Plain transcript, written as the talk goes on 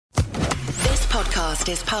podcast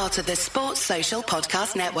is part of the Sports Social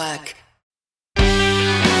Podcast Network.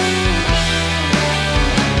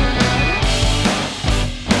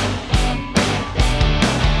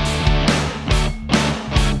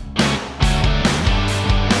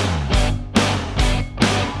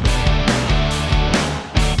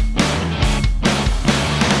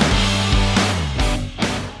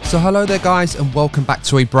 So hello there guys, and welcome back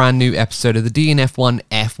to a brand new episode of the DNF1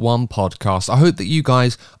 F1 podcast. I hope that you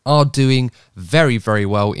guys are doing very, very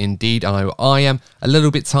well indeed. I know I am a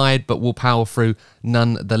little bit tired, but we'll power through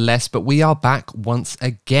nonetheless. But we are back once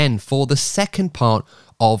again for the second part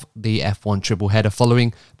of the F1 triple header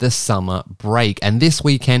following the summer break. And this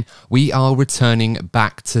weekend, we are returning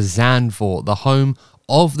back to Zandvoort, the home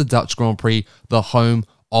of the Dutch Grand Prix, the home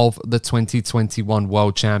of the 2021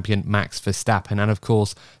 world champion Max Verstappen, and of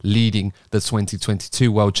course leading the 2022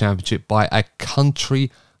 world championship by a country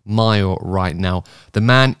mile right now. The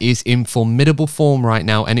man is in formidable form right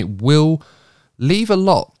now, and it will leave a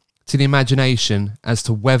lot to the imagination as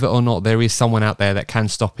to whether or not there is someone out there that can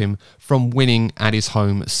stop him from winning at his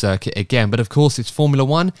home circuit again. But of course, it's Formula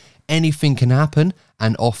One. Anything can happen,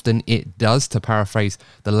 and often it does, to paraphrase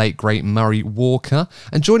the late great Murray Walker.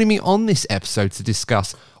 And joining me on this episode to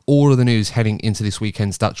discuss all of the news heading into this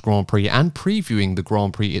weekend's Dutch Grand Prix and previewing the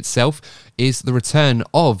Grand Prix itself is the return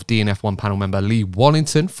of DNF1 panel member Lee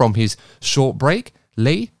Wallington from his short break.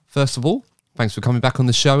 Lee, first of all, thanks for coming back on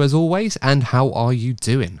the show as always, and how are you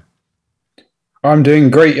doing? I'm doing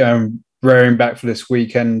great. I'm raring back for this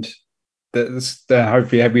weekend.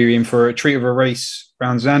 Hopefully have you in for a treat of a race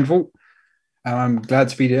around Zandvoort. I'm glad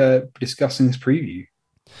to be discussing this preview.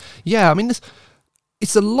 Yeah, I mean,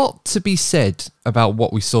 it's a lot to be said about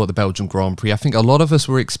what we saw at the Belgian Grand Prix. I think a lot of us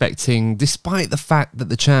were expecting, despite the fact that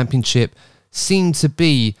the championship seemed to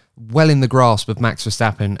be well in the grasp of Max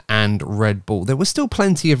Verstappen and Red Bull, there was still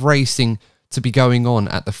plenty of racing to be going on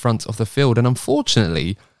at the front of the field. And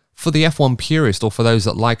unfortunately, for the F1 purist, or for those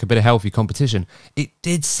that like a bit of healthy competition, it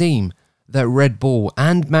did seem that Red Bull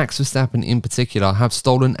and Max Verstappen in particular have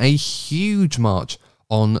stolen a huge march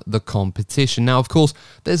on the competition. Now, of course,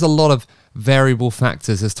 there's a lot of variable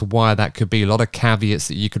factors as to why that could be, a lot of caveats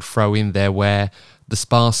that you could throw in there, where the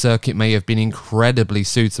Spa circuit may have been incredibly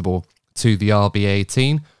suitable to the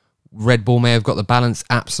RB18. Red Bull may have got the balance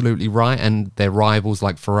absolutely right, and their rivals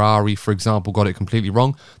like Ferrari, for example, got it completely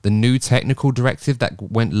wrong. The new technical directive that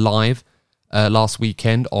went live last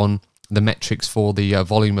weekend on the metrics for the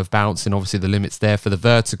volume of bounce, and obviously the limits there for the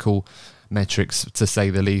vertical metrics, to say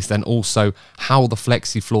the least, and also how the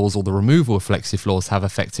flexi floors or the removal of flexi floors have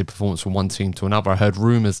affected performance from one team to another. I heard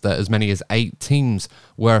rumours that as many as 8 teams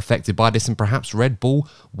were affected by this, and perhaps Red Bull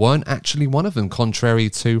weren't actually one of them, contrary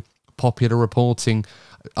to popular reporting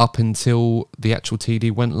up until the actual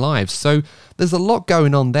TD went live. So there's a lot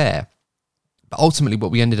going on there. But ultimately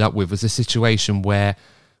what we ended up with was a situation where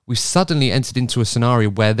we suddenly entered into a scenario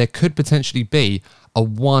where there could potentially be a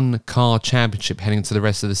one-car championship heading into the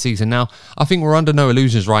rest of the season. Now, I think we're under no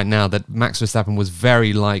illusions right now that Max Verstappen was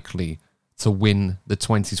very likely to win the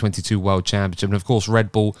 2022 World Championship. And of course,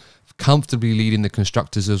 Red Bull comfortably leading the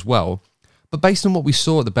constructors as well. But based on what we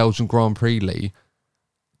saw at the Belgian Grand Prix, Lee,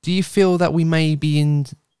 do you feel that we may be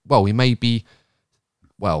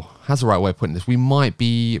how's the right way of putting this? We might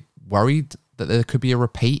be worried that there could be a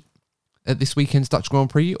repeat at this weekend's Dutch Grand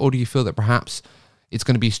Prix, or do you feel that perhaps it's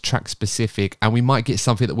going to be track specific and we might get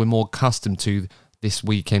something that we're more accustomed to this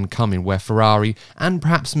weekend coming, where Ferrari and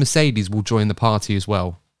perhaps Mercedes will join the party as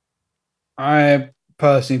well? I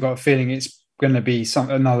personally got a feeling it's going to be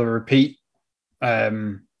another repeat,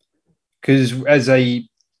 because as a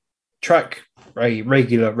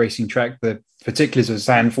regular racing track, the particulars of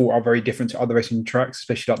Zandvoort are very different to other racing tracks,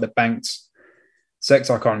 especially like the banked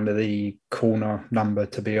sector. I can't remember the corner number,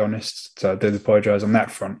 to be honest, so I do apologise on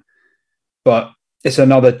that front. But it's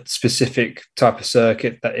another specific type of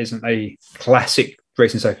circuit that isn't a classic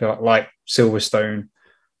racing circuit like Silverstone,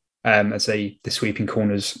 the sweeping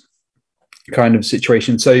corners kind of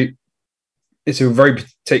situation. So it's a very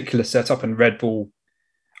particular setup, and Red Bull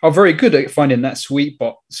are very good at finding that sweet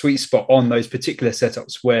spot on those particular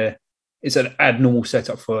setups where it's an abnormal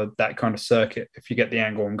setup for that kind of circuit, if you get the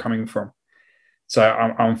angle I'm coming from.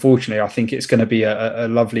 So unfortunately, I think it's going to be a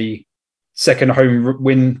lovely second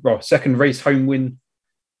race home win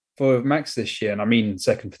for Max this year. And I mean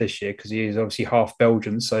second for this year because he is obviously half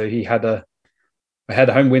Belgian, so he had a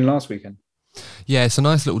home win last weekend. Yeah, it's a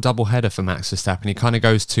nice little double header for Max Verstappen. He kind of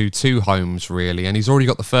goes to two homes, really, and he's already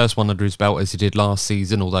got the first one under his belt as he did last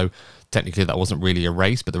season, although technically that wasn't really a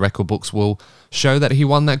race, but the record books will show that he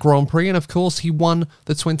won that Grand Prix, and of course he won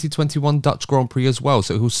the 2021 Dutch Grand Prix as well,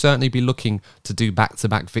 so he'll certainly be looking to do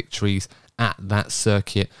back-to-back victories at that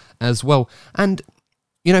circuit as well. And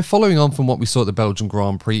you know, following on from what we saw at the Belgian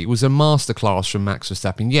Grand Prix, it was a masterclass from Max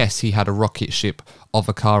Verstappen. Yes, he had a rocket ship of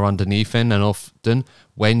a car underneath him, and often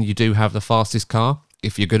when you do have the fastest car,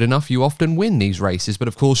 if you're good enough, you often win these races. But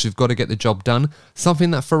of course, you've got to get the job done.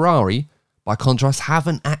 Something that Ferrari, by contrast,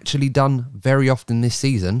 haven't actually done very often this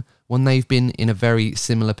season when they've been in a very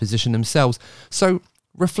similar position themselves. So,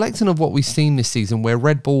 reflecting on what we've seen this season, where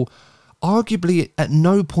Red Bull arguably at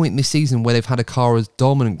no point this season where they've had a car as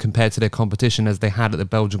dominant compared to their competition as they had at the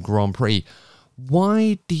Belgian Grand Prix.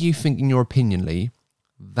 Why do you think, in your opinion, Lee,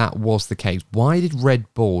 that was the case? Why did Red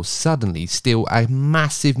Bull suddenly steal a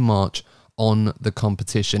massive march on the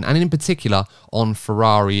competition, and in particular on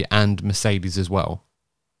Ferrari and Mercedes as well?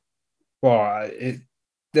 Well,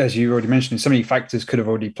 as you already mentioned, so many factors could have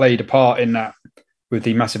already played a part in that with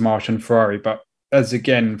the massive march on Ferrari. But as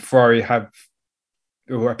again, Ferrari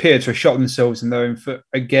appear to have shot themselves in their own foot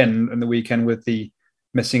again in the weekend with the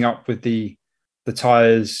messing up with the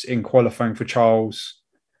tyres in qualifying for Charles,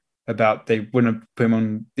 about they wouldn't put him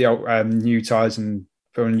on the new tyres and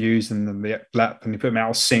put on used and then the lap, and they put him out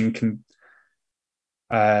of sync.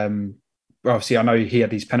 And obviously I know he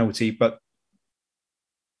had his penalty, but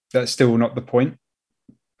that's still not the point.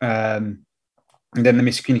 And then the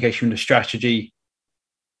miscommunication with the strategy,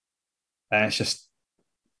 and it's just,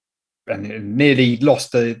 and nearly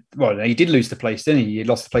lost he did lose the place, didn't he? He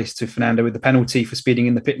lost the place to Fernando with the penalty for speeding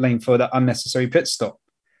in the pit lane for that unnecessary pit stop.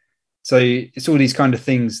 So it's all these kind of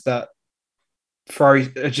things that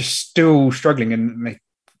Ferrari are just still struggling.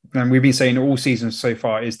 And we've been saying all seasons so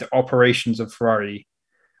far is the operations of Ferrari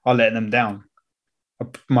are letting them down.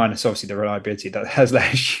 Minus obviously the reliability that has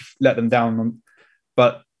let them down.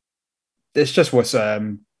 But it's just what's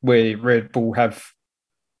where Red Bull have.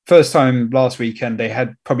 First time last weekend, they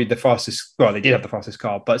had probably the fastest, well, they did have the fastest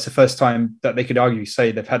car, but it's the first time that they could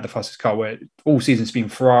say they've had the fastest car, where all season's been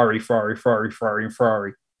Ferrari.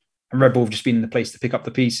 And Red Bull have just been in the place to pick up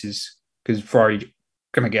the pieces because Ferrari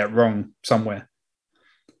going to get it wrong somewhere.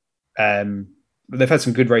 But they've had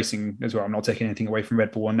some good racing as well. I'm not taking anything away from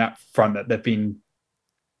Red Bull on that front, that they've been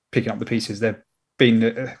picking up the pieces. They've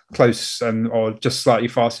been close or just slightly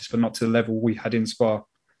fastest, but not to the level we had in Spa.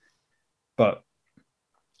 But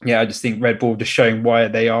yeah, I just think Red Bull just showing why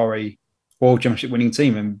they are a World Championship winning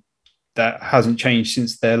team, and that hasn't changed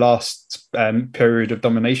since their last period of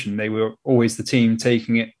domination. They were always the team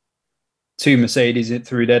taking it to Mercedes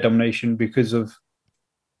through their domination because of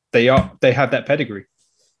they have that pedigree.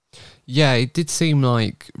 Yeah, it did seem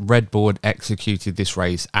like Red Bull had executed this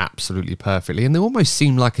race absolutely perfectly, and there almost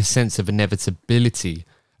seemed like a sense of inevitability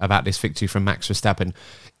about this victory from Max Verstappen.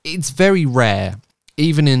 It's very rare,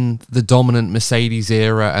 even in the dominant Mercedes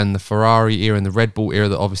era and the Ferrari era and the Red Bull era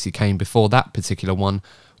that obviously came before that particular one,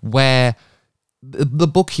 where the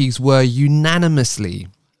bookies were unanimously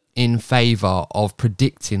in favour of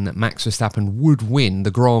predicting that Max Verstappen would win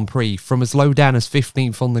the Grand Prix from as low down as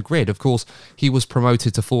 15th on the grid. Of course, he was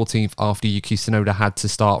promoted to 14th after Yuki Tsunoda had to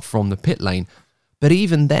start from the pit lane. But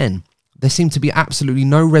even then, there seemed to be absolutely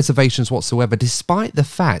no reservations whatsoever, despite the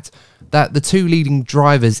fact that the two leading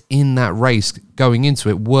drivers in that race going into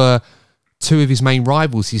it were two of his main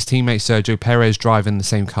rivals, his teammate Sergio Perez driving the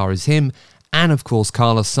same car as him, and of course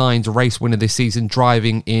Carlos Sainz, race winner this season,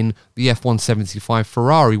 driving in the F175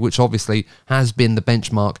 Ferrari, which obviously has been the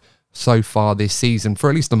benchmark so far this season for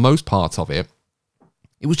at least the most part of it.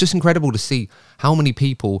 It was just incredible to see how many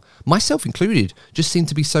people, myself included, just seemed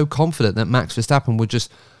to be so confident that Max Verstappen would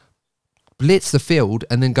just blitz the field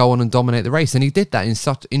and then go on and dominate the race. And he did that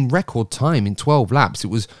in record time, in 12 laps. It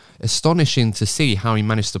was astonishing to see how he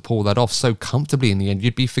managed to pull that off so comfortably in the end.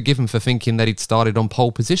 You'd be forgiven for thinking that he'd started on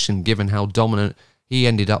pole position, given how dominant he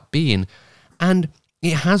ended up being. And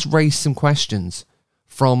it has raised some questions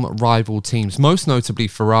from rival teams, most notably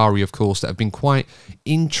Ferrari, of course, that have been quite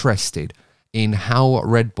interested in how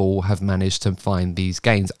Red Bull have managed to find these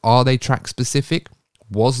gains. Are they track specific?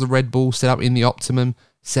 Was the Red Bull set up in the optimum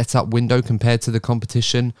setup window compared to the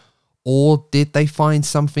competition, or did they find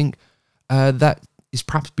something that is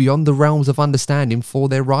perhaps beyond the realms of understanding for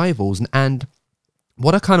their rivals? And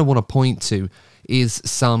what I kind of want to point to is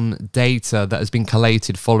some data that has been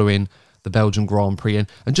collated following the Belgian Grand Prix,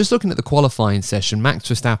 and just looking at the qualifying session, Max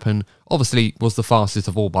Verstappen obviously was the fastest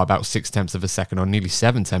of all by about 0.6 of a second, or nearly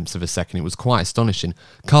 0.7 of a second. It was quite astonishing.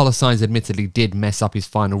 Carlos Sainz admittedly did mess up his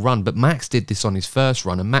final run, but Max did this on his first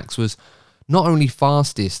run, and Max was not only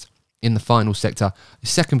fastest in the final sector,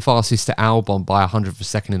 second fastest to Albon by 100th of a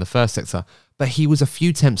second in the first sector, but he was a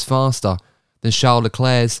few tenths faster than Charles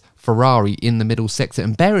Leclerc's Ferrari in the middle sector.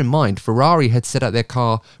 And bear in mind, Ferrari had set up their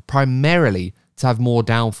car primarily to have more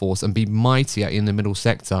downforce and be mightier in the middle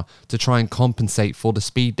sector to try and compensate for the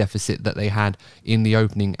speed deficit that they had in the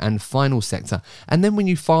opening and final sector. And then when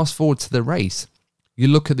you fast forward to the race, you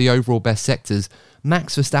look at the overall best sectors,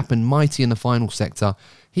 Max Verstappen, mighty in the final sector,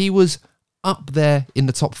 he was up there in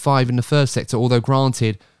the top 5 in the first sector, although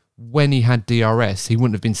granted, when he had DRS, he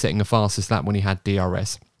wouldn't have been setting a fastest lap when he had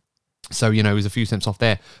DRS. So, he was a few cents off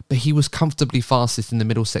there, but he was comfortably fastest in the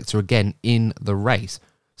middle sector again in the race.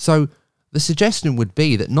 So the suggestion would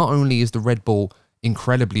be that not only is the Red Bull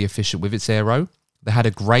incredibly efficient with its aero, they had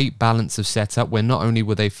a great balance of setup where not only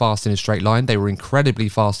were they fast in a straight line, they were incredibly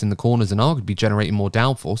fast in the corners and arguably generating more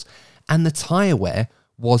downforce, and the tyre wear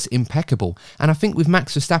was impeccable. And I think with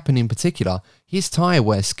Max Verstappen in particular, his tyre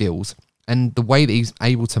wear skills and the way that he's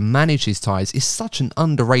able to manage his tyres is such an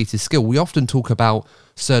underrated skill. We often talk about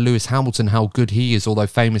Sir Lewis Hamilton, how good he is, although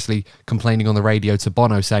famously complaining on the radio to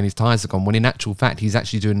Bono saying his tyres are gone, when in actual fact he's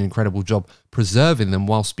actually doing an incredible job preserving them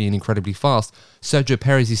whilst being incredibly fast. Sergio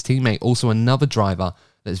Perez, his teammate, also another driver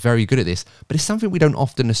that's very good at this, but it's something we don't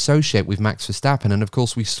often associate with Max Verstappen. And of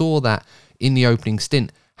course we saw that in the opening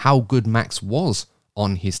stint, how good Max was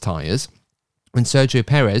on his tyres, when Sergio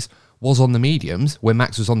Perez was on the mediums, where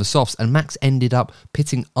Max was on the softs, and Max ended up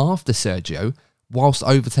pitting after Sergio whilst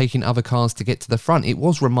overtaking other cars to get to the front. It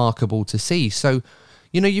was remarkable to see. So,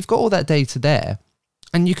 you've got all that data there,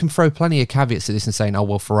 and you can throw plenty of caveats to this and saying, oh,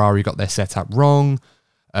 well, Ferrari got their setup wrong.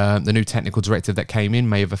 The new technical directive that came in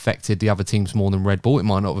may have affected the other teams more than Red Bull. It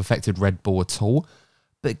might not have affected Red Bull at all.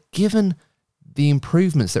 But given the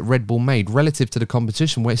improvements that Red Bull made relative to the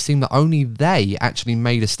competition, where it seemed that only they actually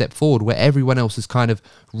made a step forward, where everyone else is kind of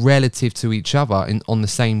relative to each other on the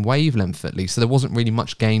same wavelength at least, so there wasn't really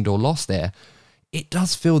much gained or lost there, it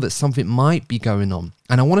does feel that something might be going on.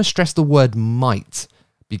 And I want to stress the word might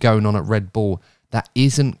be going on at Red Bull. That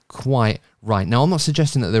isn't quite right. Now, I'm not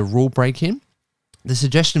suggesting that they're rule breaking. The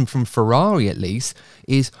suggestion from Ferrari, at least,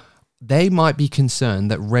 is they might be concerned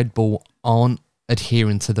that Red Bull aren't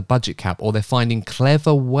adhering to the budget cap, or they're finding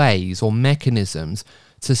clever ways or mechanisms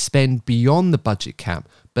to spend beyond the budget cap,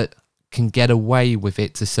 but can get away with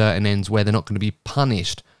it to certain ends where they're not going to be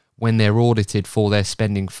punished when they're audited for their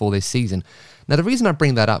spending for this season. Now, the reason I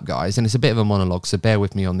bring that up, guys, and it's a bit of a monologue, so bear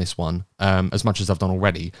with me on this one, as much as I've done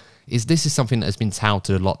already, is this is something that has been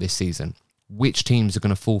touted a lot this season. Which teams are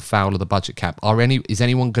going to fall foul of the budget cap? Is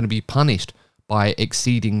anyone going to be punished by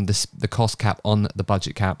exceeding the cost cap on the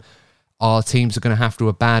budget cap? Our teams are going to have to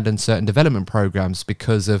abandon certain development programs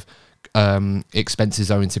because of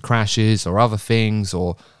expenses owing to crashes or other things,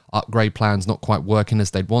 or upgrade plans not quite working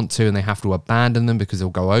as they'd want to, and they have to abandon them because they'll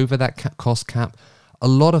go over that cost cap. A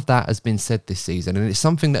lot of that has been said this season, and it's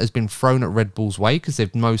something that has been thrown at Red Bull's way because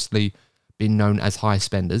they've mostly been known as high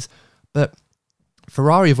spenders. But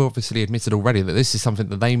Ferrari have obviously admitted already that this is something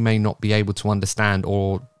that they may not be able to understand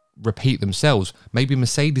or repeat themselves. Maybe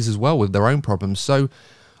Mercedes as well with their own problems. So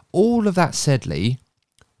all of that said, Lee,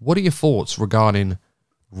 what are your thoughts regarding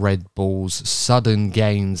Red Bull's sudden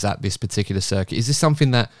gains at this particular circuit? Is this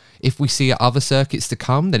something that, if we see at other circuits to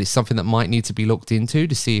come, that it's something that might need to be looked into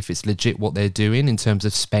to see if it's legit what they're doing in terms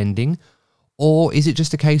of spending? Or is it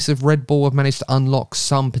just a case of Red Bull have managed to unlock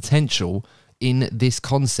some potential in this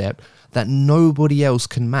concept that nobody else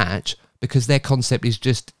can match because their concept is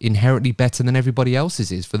just inherently better than everybody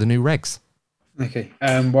else's is for the new regs? Okay.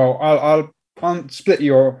 Well, I'll split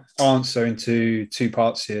your answer into two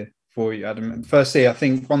parts here for you, Adam. Firstly, I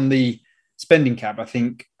think on the spending cap,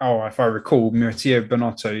 if I recall, Matteo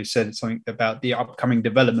Binotto said something about the upcoming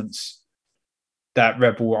developments that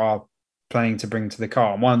Red Bull are planning to bring to the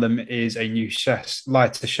car. One of them is a new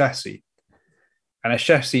lighter chassis. And a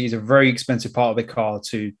chassis is a very expensive part of the car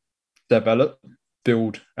to develop,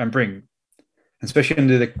 build, and bring, especially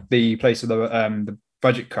under the place of the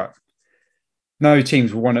budget cut. No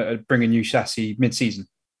teams will want to bring a new chassis mid-season.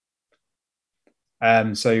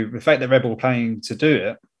 So the fact that Red Bull are planning to do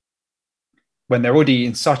it when they're already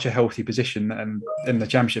in such a healthy position and in the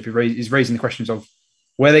championship is raising the questions of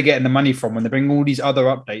where they're getting the money from when they bring all these other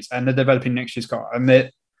updates and they're developing next year's car, and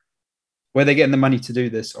where they're getting the money to do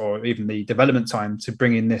this, or even the development time to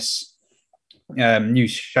bring in this new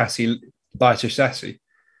chassis, lighter chassis.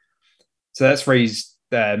 So that's raised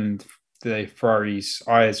the Ferrari's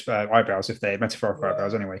eyebrows, if they're metaphorical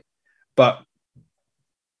eyebrows anyway. But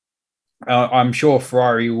I'm sure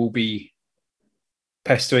Ferrari will be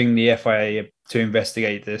pestering the FIA to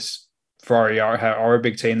investigate this. Ferrari are a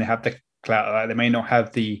big team. They have the clout. They may not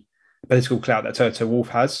have the political clout that Toto Wolff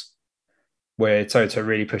has, where Toto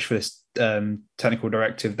really pushed for this technical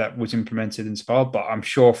directive that was implemented in Spa. But I'm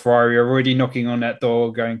sure Ferrari are already knocking on that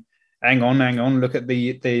door going, hang on, look at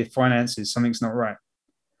the finances, something's not right.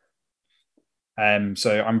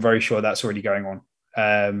 So I'm very sure that's already going on.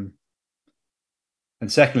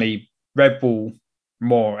 And secondly, Red Bull,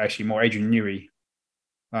 more Adrian Newey.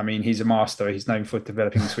 I mean, he's a master. He's known for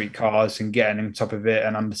developing sweet cars and getting on top of it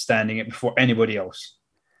and understanding it before anybody else.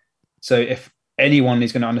 So if anyone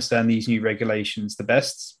is going to understand these new regulations the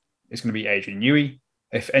best, it's going to be Adrian Newey.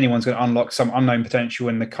 If anyone's going to unlock some unknown potential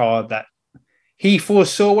in the car that he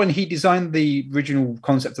foresaw when he designed the original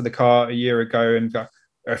concept of the car a year ago, and go,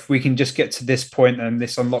 if we can just get to this point and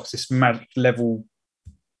this unlocks this magic level,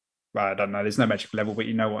 well, I don't know, there's no magic level, but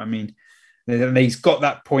you know what I mean. And he's got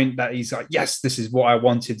that point that he's like, yes, this is what I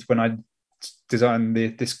wanted when I designed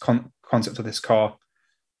this concept of this car.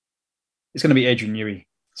 It's going to be Adrian Newey.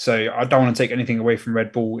 So I don't want to take anything away from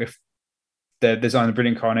Red Bull. If they're designing a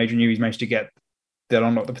brilliant car and Adrian Newey's managed to they'll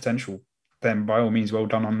unlock the potential, then by all means, well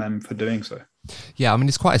done on them for doing so. Yeah, I mean,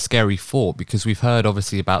 it's quite a scary thought because we've heard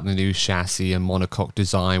obviously about the new chassis and monocoque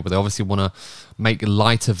design, where they obviously want to make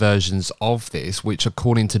lighter versions of this, which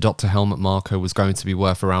according to Dr. Helmut Marko was going to be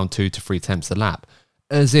worth around 2 to 3 tenths a lap.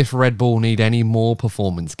 As if Red Bull need any more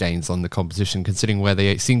performance gains on the competition, considering where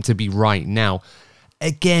they seem to be right now.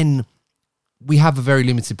 Again, we have a very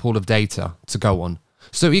limited pool of data to go on.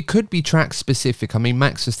 So it could be track specific. I mean,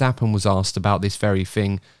 Max Verstappen was asked about this very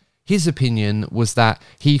thing. His opinion was that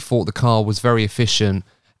he thought the car was very efficient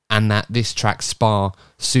and that this track, Spa,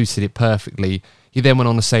 suited it perfectly. He then went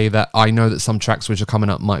on to say that I know that some tracks which are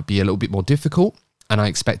coming up might be a little bit more difficult, and I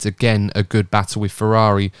expect, again, a good battle with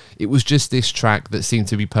Ferrari. It was just this track that seemed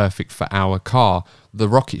to be perfect for our car, the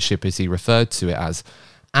rocket ship as he referred to it as.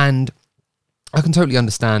 And I can totally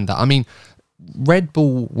understand that. I mean, Red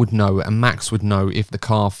Bull would know and Max would know if the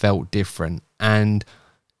car felt different. And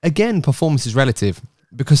again, performance is relative.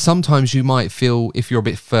 Because sometimes you might feel, if you're a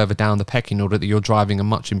bit further down the pecking order, that you're driving a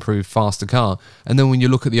much improved, faster car. And then when you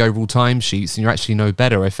look at the overall timesheets and you actually know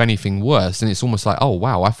better, if anything worse, and it's almost like, oh,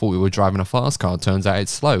 wow, I thought we were driving a fast car. Turns out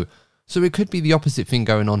it's slow. So it could be the opposite thing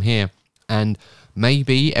going on here. And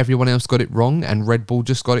maybe everyone else got it wrong and Red Bull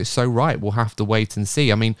just got it so right. We'll have to wait and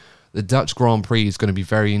see. I mean, the Dutch Grand Prix is going to be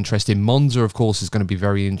very interesting. Monza, of course, is going to be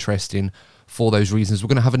very interesting. For those reasons, we're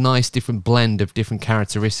going to have a nice different blend of different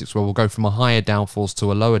characteristics where we'll go from a higher downforce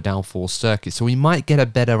to a lower downforce circuit. So we might get a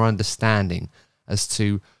better understanding as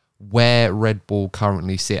to where Red Bull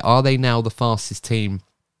currently sit. Are they now the fastest team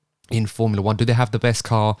in Formula One? Do they have the best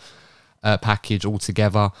car package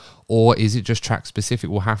altogether? Or is it just track specific?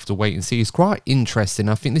 We'll have to wait and see. It's quite interesting.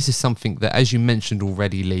 I think this is something that, as you mentioned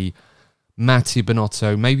already, Lee, Mattia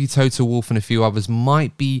Binotto, maybe Toto Wolff and a few others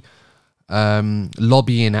might be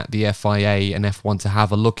lobbying at the FIA and F1 to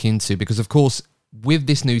have a look into, because of course with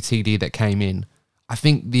this new TD that came in, I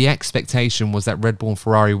think the expectation was that Red Bull and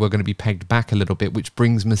Ferrari were going to be pegged back a little bit, which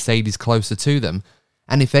brings Mercedes closer to them.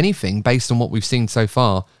 And if anything, based on what we've seen so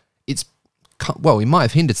far, it might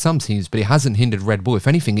have hindered some teams, but it hasn't hindered Red Bull. If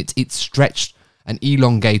anything, it's stretched and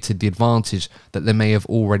elongated the advantage that they may have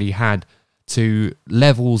already had to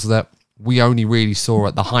levels that we only really saw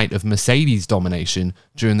at the height of Mercedes domination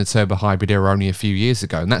during the turbo hybrid era only a few years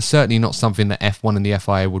ago. And that's certainly not something that F1 and the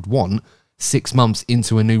FIA would want 6 months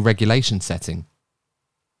into a new regulation setting.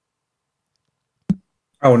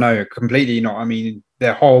 Oh, no, completely not. I mean,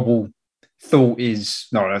 their horrible thought is,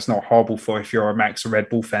 no, that's not horrible for if you're a Max or Red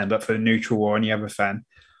Bull fan, but for a neutral or any other fan.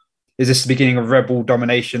 Is this the beginning of Red Bull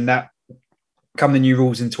domination? That come the new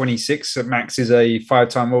rules in 26, that Max is a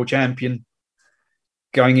 5-time world champion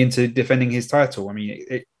going into defending his title. I mean,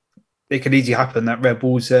 it could easily happen that Red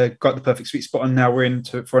Bull's got the perfect sweet spot, and now we're in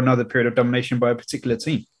for another period of domination by a particular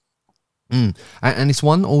team. And it's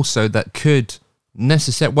one also that could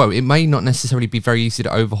it may not necessarily be very easy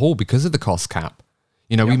to overhaul because of the cost cap.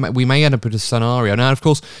 You know, we may end up with a scenario. Now, of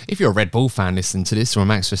course, if you're a Red Bull fan listening to this or a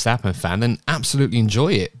Max Verstappen fan, then absolutely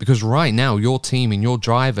enjoy it, because right now your team and your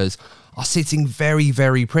drivers are sitting very,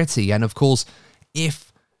 very pretty. And of course,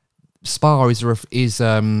 if Spa is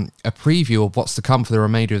a preview of what's to come for the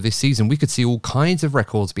remainder of this season, we could see all kinds of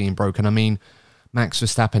records being broken. I mean, Max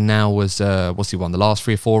Verstappen now he won the last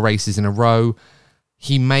 3 or 4 races in a row.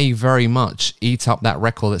 He may very much eat up that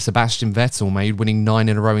record that Sebastian Vettel made, winning 9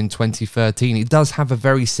 in a row in 2013. It does have a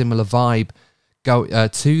very similar vibe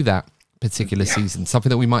to that particular season, something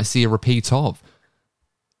that we might see a repeat of.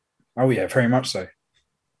 Oh yeah, very much so.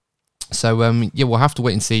 So we'll have to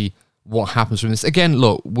wait and see what happens from this. Again,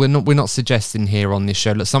 look, we're not suggesting here on this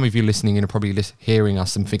show. Look, some of you listening in are probably hearing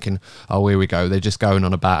us and thinking, oh, here we go. They're just going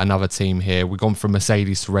on about another team here. We've gone from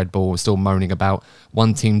Mercedes to Red Bull. We're still moaning about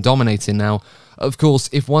one team dominating. Now, of course,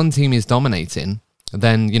 if one team is dominating,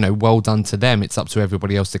 then, you know, well done to them. It's up to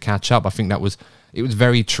everybody else to catch up. I think it was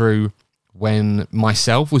very true when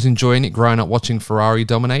myself was enjoying it growing up watching Ferrari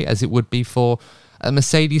dominate, as it would be for a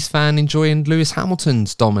Mercedes fan enjoying Lewis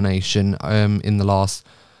Hamilton's domination in the last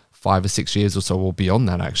 5 or 6 years or so, or beyond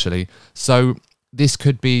that, actually. So this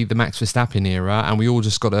could be the Max Verstappen era, and we all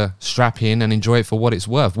just got to strap in and enjoy it for what it's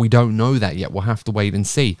worth. We don't know that yet. We'll have to wait and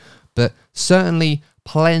see. But certainly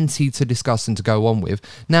plenty to discuss and to go on with.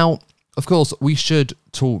 Now, of course, we should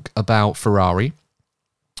talk about Ferrari,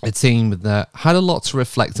 a team that had a lot to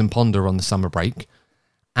reflect and ponder on the summer break,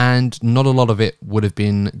 and not a lot of it would have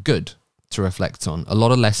been good to reflect on. A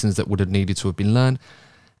lot of lessons that would have needed to have been learned.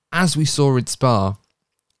 As we saw at Spa,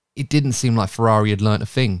 it didn't seem like Ferrari had learnt a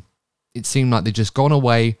thing. It seemed like they'd just gone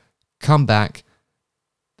away, come back,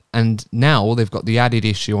 and now they've got the added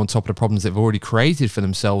issue on top of the problems they've already created for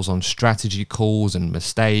themselves on strategy calls and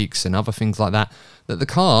mistakes and other things like that, that the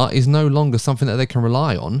car is no longer something that they can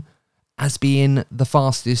rely on as being the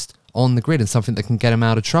fastest on the grid and something that can get them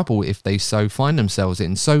out of trouble if they so find themselves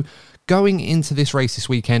in. So going into this race this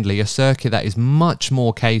weekend, Lee, a circuit that is much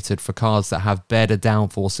more catered for cars that have better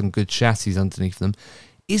downforce and good chassis underneath them,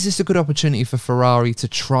 is this a good opportunity for Ferrari to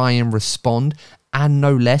try and respond, and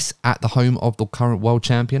no less at the home of the current world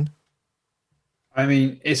champion? I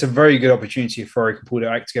mean, it's a very good opportunity if Ferrari can pull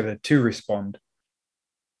their act together to respond.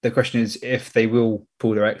 The question is if they will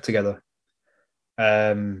pull their act together.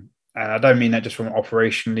 And I don't mean that just from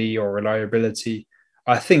operationally or reliability.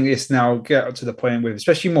 I think it's now get to the point with,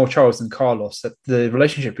 especially more Charles than Carlos, that the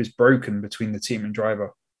relationship is broken between the team and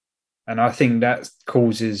driver. And I think that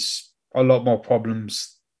causes a lot more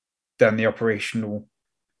problems than the operational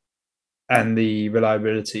and the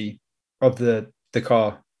reliability of the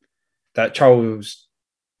car. That Charles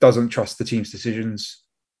doesn't trust the team's decisions,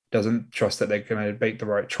 doesn't trust that they're going to make the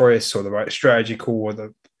right choice or the right strategy call,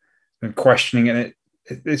 and questioning it.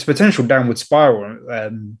 It's a potential downward spiral.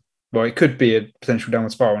 Well, it could be a potential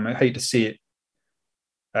downward spiral, and I hate to see it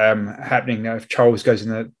happening now if Charles goes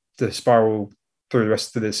in the spiral through the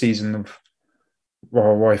rest of the season of,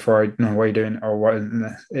 well, why Ferrari, no way doing it, or why.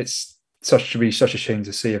 It's such a shame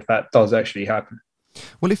to see if that does actually happen.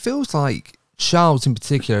 Well, it feels like Charles in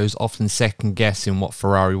particular is often second guessing what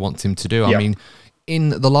Ferrari wants him to do. Yeah. I mean, in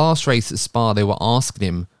the last race at Spa, they were asking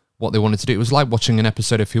him what they wanted to do. It was like watching an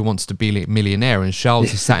episode of Who Wants to Be a Millionaire, and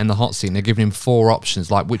Charles is sat in the hot seat and they're giving him 4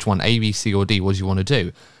 options, like which one, A, B, C or D, what do you want to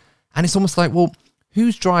do? And it's almost like, well,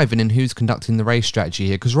 who's driving and who's conducting the race strategy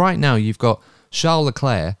here? Because right now you've got Charles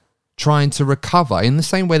Leclerc trying to recover in the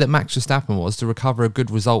same way that Max Verstappen was, to recover a good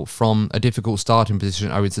result from a difficult starting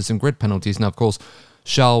position owing to some grid penalties. Now, of course,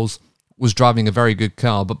 Charles was driving a very good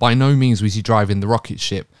car, but by no means was he driving the rocket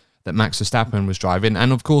ship that Max Verstappen was driving.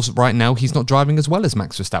 And of course, right now, he's not driving as well as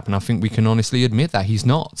Max Verstappen. I think we can honestly admit that he's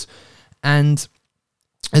not. And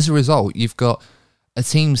as a result, you've got a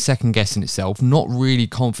team second-guessing itself, not really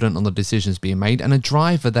confident on the decisions being made, and a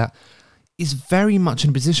driver that is very much in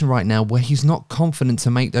a position right now where he's not confident to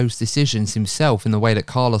make those decisions himself in the way that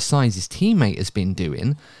Carlos Sainz, his teammate, has been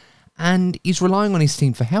doing, and he's relying on his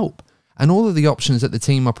team for help. And all of the options that the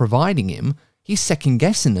team are providing him, he's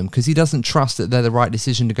second-guessing them because he doesn't trust that they're the right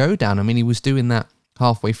decision to go down. I mean, he was doing that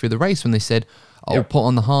halfway through the race when they said, put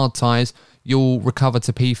on the hard tyres, you'll recover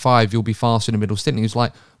to P5, you'll be faster in the middle stint. And he was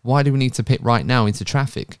like, why do we need to pit right now into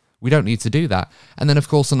traffic? We don't need to do that. And then, of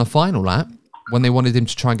course, on the final lap, when they wanted him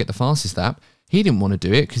to try and get the fastest lap, he didn't want to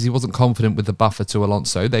do it because he wasn't confident with the buffer to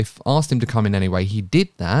Alonso. They asked him to come in anyway. He did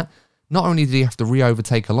that. Not only did he have to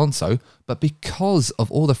re-overtake Alonso, but because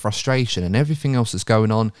of all the frustration and everything else that's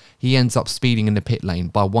going on, he ends up speeding in the pit lane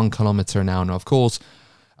by 1 kilometre an hour. Now, of course,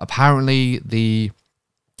 apparently the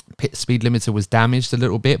pit speed limiter was damaged a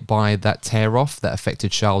little bit by that tear-off that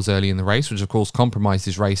affected Charles early in the race, which of course compromised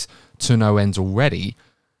his race to no end already.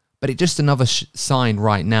 But it's just another sign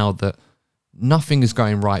right now that nothing is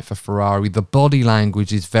going right for Ferrari. The body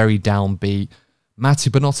language is very downbeat.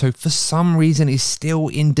 Mattia Binotto, for some reason, is still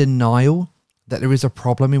in denial that there is a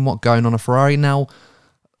problem in what's going on at Ferrari. Now,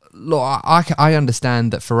 look, I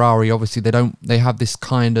understand that Ferrari, obviously, they have this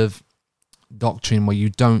kind of doctrine where you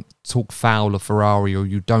don't talk foul of Ferrari, or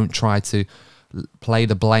you don't try to play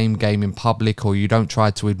the blame game in public, or you don't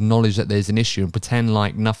try to acknowledge that there's an issue and pretend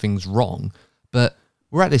like nothing's wrong. But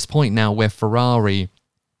we're at this point now where Ferrari,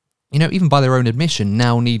 even by their own admission,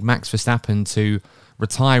 now need Max Verstappen to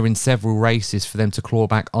retire in several races for them to claw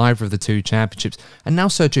back either of the 2 championships. And now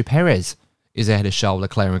Sergio Perez is ahead of Charles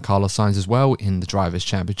Leclerc and Carlos Sainz as well in the Drivers'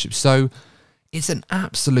 Championship. So it's an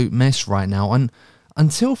absolute mess right now. And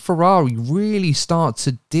until Ferrari really start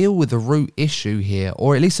to deal with the root issue here,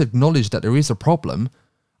 or at least acknowledge that there is a problem,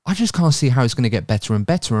 I just can't see how it's going to get better and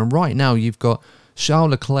better. And right now you've got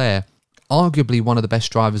Charles Leclerc, arguably one of the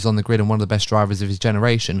best drivers on the grid and one of the best drivers of his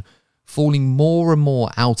generation, falling more and more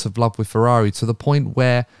out of love with Ferrari to the point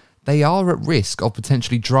where they are at risk of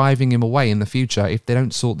potentially driving him away in the future if they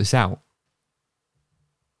don't sort this out.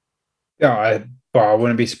 Yeah, I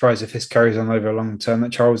wouldn't be surprised if this carries on over a long term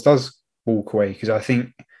that Charles does walk away, because I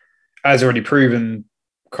think, as already proven,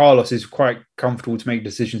 Carlos is quite comfortable to make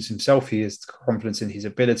decisions himself. He has confidence in his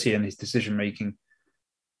ability and his decision making.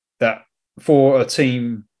 That for a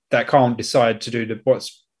team that can't decide to do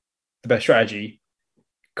what's the best strategy,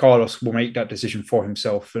 Carlos will make that decision for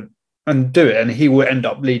himself and do it, and he will end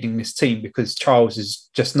up leading this team because Charles is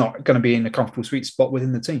just not going to be in a comfortable sweet spot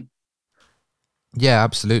within the team. Yeah,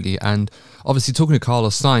 absolutely. And obviously talking to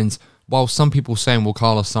Carlos Sainz, while some people saying, well,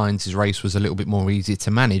 Carlos Sainz's race was a little bit more easy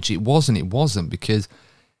to manage, it wasn't, because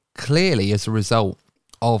clearly as a result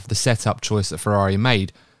of the setup choice that Ferrari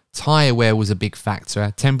made, tyre wear was a big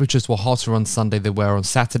factor. Temperatures were hotter on Sunday than they were on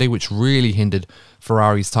Saturday, which really hindered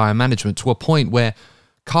Ferrari's tyre management to a point where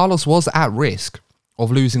Carlos was at risk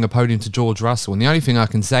of losing a podium to George Russell. And the only thing I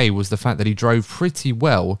can say was the fact that he drove pretty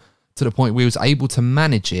well to the point where he was able to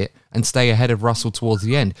manage it and stay ahead of Russell towards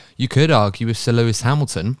the end. You could argue if Sir Lewis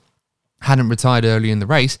Hamilton hadn't retired early in the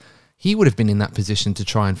race, he would have been in that position to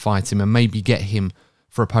try and fight him and maybe get him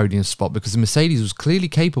for a podium spot, because the Mercedes was clearly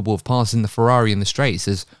capable of passing the Ferrari in the straights,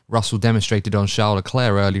 as Russell demonstrated on Charles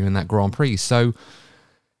Leclerc earlier in that Grand Prix. So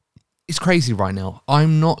it's crazy right now.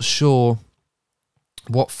 I'm not sure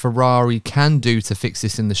what Ferrari can do to fix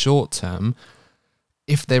this in the short term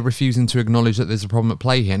if they're refusing to acknowledge that there's a problem at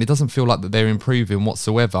play here. And it doesn't feel like that they're improving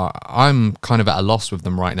whatsoever. I'm kind of at a loss with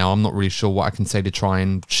them right now. I'm not really sure what I can say to try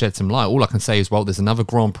and shed some light. All I can say is, well, there's another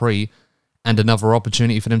Grand Prix and another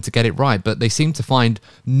opportunity for them to get it right. But they seem to find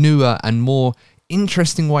newer and more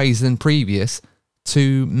interesting ways than previous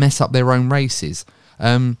to mess up their own races.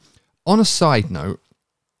 On a side note,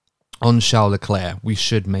 on Charles Leclerc, we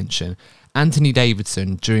should mention Anthony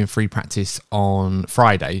Davidson during free practice on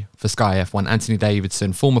Friday for Sky F1. Anthony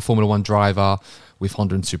Davidson, former Formula One driver with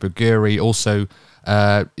Honda and Super Aguri, also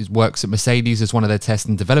works at Mercedes as one of their test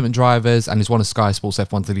and development drivers and is one of Sky Sports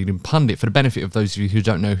F1's leading pundit. For the benefit of those of you who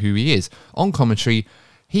don't know who he is, on commentary,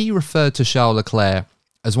 he referred to Charles Leclerc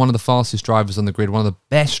as one of the fastest drivers on the grid, one of the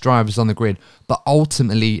best drivers on the grid, but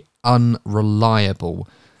ultimately unreliable.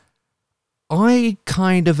 I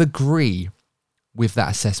kind of agree with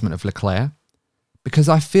that assessment of Leclerc, because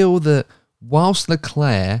I feel that whilst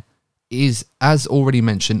Leclerc is, as already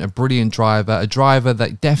mentioned, a brilliant driver, a driver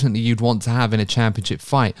that definitely you'd want to have in a championship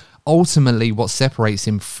fight, ultimately what separates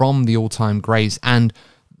him from the all-time greats and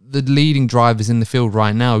the leading drivers in the field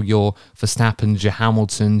right now, your Verstappens, your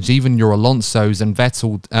Hamiltons, even your Alonsos and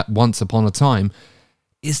Vettel at once upon a time,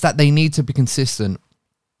 is that they need to be consistent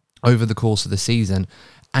over the course of the season.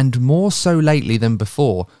 And more so lately than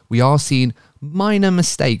before, we are seeing minor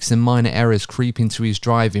mistakes and minor errors creep into his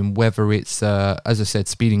driving, whether it's, as I said,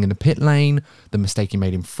 speeding in the pit lane, the mistake he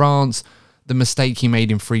made in France, the mistake he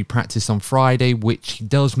made in free practice on Friday, which he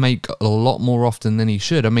does make a lot more often than he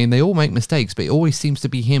should. I mean, they all make mistakes, but it always seems to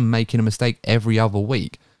be him making a mistake every other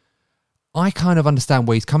week. I kind of understand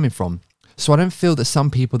where he's coming from. So I don't feel that some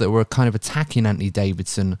people that were kind of attacking Anthony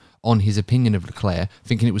Davidson on his opinion of Leclerc,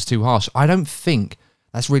 thinking it was too harsh, I don't think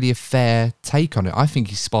that's really a fair take on it. I think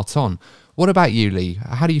he's spot on. What about you, Lee?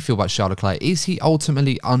 How do you feel about Charles Leclerc? Is he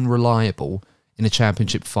ultimately unreliable in a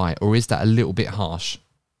championship fight, or is that a little bit harsh?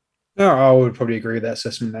 No, I would probably agree with that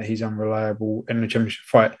assessment that he's unreliable in a championship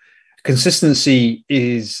fight. Consistency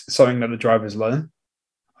is something that the drivers learn,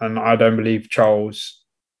 and I don't believe Charles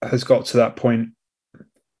has got to that point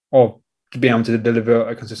of being able to deliver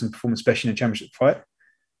a consistent performance, especially in a championship fight.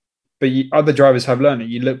 But other drivers have learned it.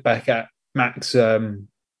 You look back at Max, I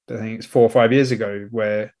think it's 4 or 5 years ago,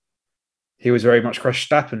 where he was very much crash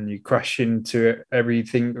Verstappen. You crash into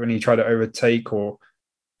everything when he tried to overtake, or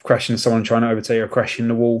crash into someone trying to overtake, or crash in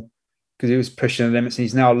the wall, because he was pushing the limits. And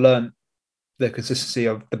he's now learned the consistency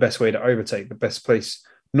of the best way to overtake, the best place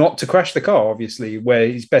not to crash the car, obviously, where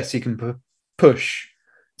he's best he can push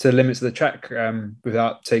to the limits of the track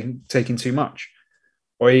without taking too much.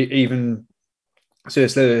 Or even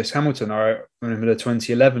Lewis Hamilton, I remember the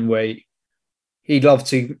 2011 where he loved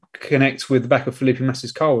to connect with the back of Felipe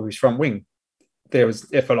Massa's car with his front wing.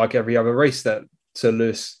 It felt like every other race that Sir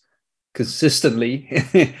Lewis consistently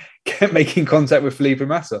kept making contact with Felipe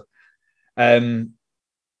Massa.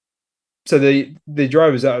 So the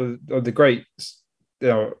drivers that are the greats,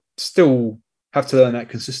 still have to learn that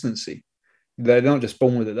consistency. They're not just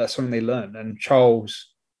born with it. That's something they learn. And Charles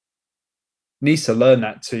needs to learn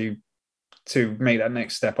that to make that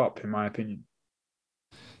next step up, in my opinion.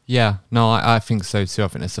 Yeah, no, I think so too. I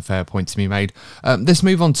think that's a fair point to be made. Let's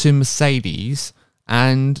move on to Mercedes.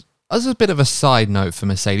 And as a bit of a side note for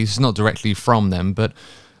Mercedes, it's not directly from them, but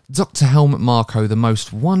Dr. Helmut Marko, the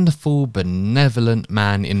most wonderful, benevolent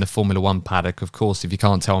man in the Formula One paddock, of course, if you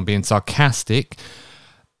can't tell I'm being sarcastic,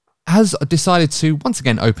 has decided to once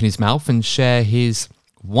again open his mouth and share his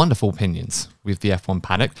wonderful opinions with the F1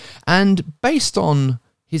 paddock. And based on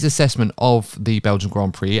his assessment of the Belgian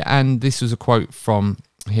Grand Prix, and this was a quote from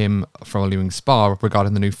him following Spa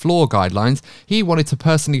regarding the new floor guidelines, he wanted to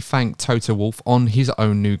personally thank Toto Wolff on his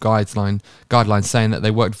own new guidelines, saying that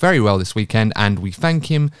they worked very well this weekend and we thank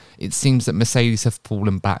him. It seems that Mercedes have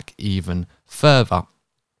fallen back even further.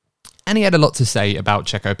 And he had a lot to say about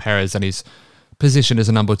Checo Perez and his position as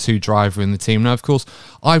a number 2 driver in the team. Now, of course,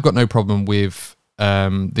 I've got no problem with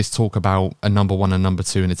this talk about a number 1 and number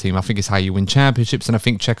 2 in the team. I think it's how you win championships, and I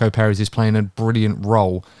think Checo Perez is playing a brilliant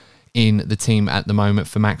role in the team at the moment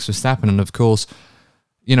for Max Verstappen. And of course,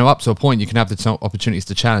 up to a point you can have the opportunities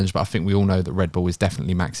to challenge, but I think we all know that Red Bull is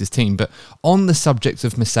definitely Max's team. But on the subject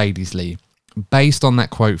of Mercedes, Lee, based on that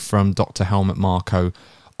quote from Dr. Helmut Marko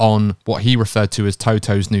on what he referred to as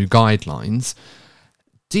Toto's new guidelines,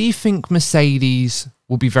 do you think Mercedes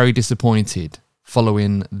will be very disappointed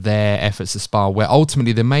following their efforts at Spa, where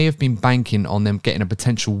ultimately they may have been banking on them getting a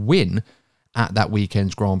potential win at that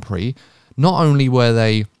weekend's Grand Prix? Not only were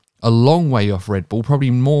they a long way off Red Bull,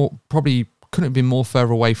 probably couldn't have been more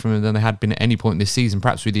further away from them than they had been at any point this season,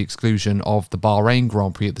 perhaps with the exclusion of the Bahrain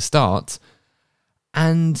Grand Prix at the start.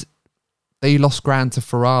 And they lost ground to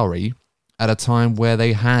Ferrari at a time where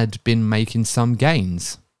they had been making some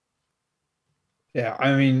gains. Yeah,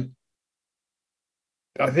 I mean,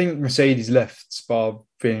 I think Mercedes left Spa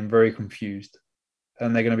feeling very confused,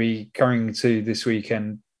 and they're going to be coming to this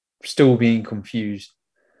weekend still being confused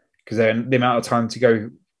because the amount of time to go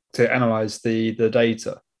to analyze the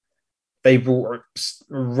data. They brought a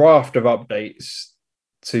raft of updates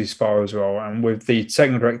to Spa as well, and with the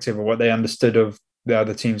technical directive or what they understood of the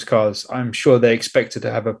other team's cars, I'm sure they expected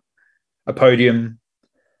to have a podium,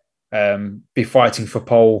 be fighting for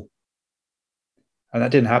pole, and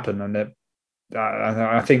that didn't happen. And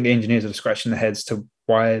I think the engineers are scratching their heads to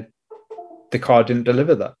why the car didn't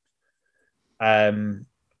deliver that.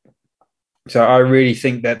 So I really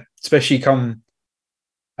think that, especially come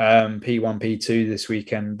P1, P2 this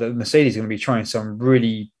weekend, the Mercedes is going to be trying some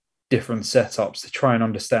really different setups to try and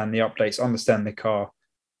understand the updates, understand the car,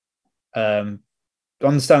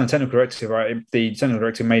 understand the technical directive. Right, the technical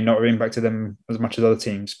directive may not have impacted them as much as other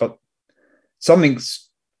teams, but something's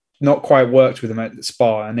not quite worked with them at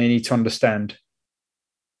Spa, and they need to understand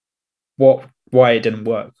why it didn't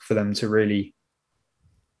work for them to really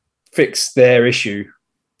fix their issue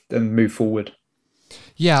and move forward.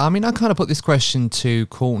 Yeah, I mean, I kind of put this question to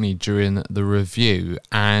Courtney during the review,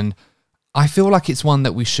 and I feel like it's one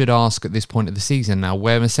that we should ask at this point of the season now,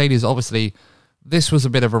 where Mercedes, obviously, this was a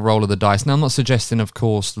bit of a roll of the dice. Now, I'm not suggesting, of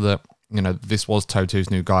course, that this was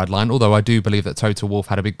Toto's new guideline, although I do believe that Toto Wolff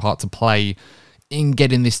had a big part to play in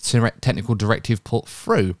getting this technical directive put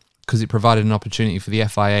through, because it provided an opportunity for the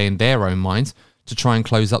FIA in their own minds to try and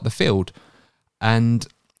close up the field. And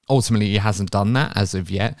ultimately, it hasn't done that as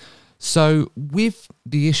of yet. So with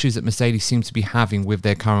the issues that Mercedes seems to be having with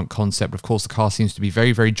their current concept, of course, the car seems to be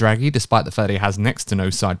very, very draggy, despite the fact that it has next to no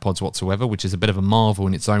side pods whatsoever, which is a bit of a marvel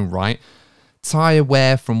in its own right. Tyre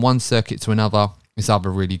wear from one circuit to another is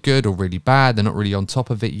either really good or really bad. They're not really on top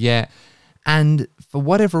of it yet. And for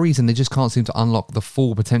whatever reason, they just can't seem to unlock the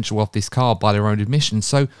full potential of this car by their own admission.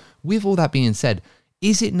 So with all that being said,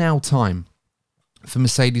 is it now time for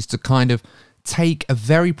Mercedes to kind of take a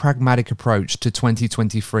very pragmatic approach to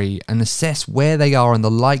 2023 and assess where they are and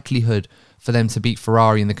the likelihood for them to beat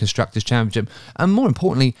Ferrari in the Constructors' Championship? And more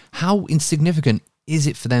importantly, how insignificant is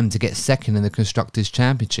it for them to get second in the Constructors'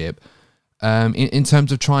 Championship in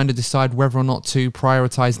terms of trying to decide whether or not to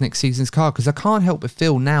prioritise next season's car? Because I can't help but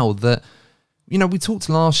feel now that, we talked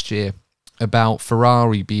last year about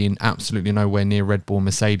Ferrari being absolutely nowhere near Red Bull and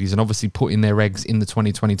Mercedes, and obviously putting their eggs in the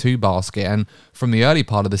 2022 basket. And from the early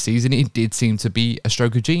part of the season, it did seem to be a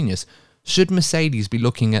stroke of genius. Should Mercedes be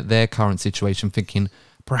looking at their current situation thinking,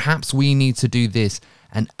 perhaps we need to do this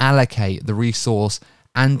and allocate the resource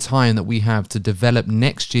and time that we have to develop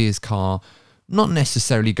next year's car, not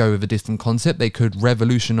necessarily go with a different concept? They could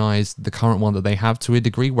revolutionise the current one that they have to a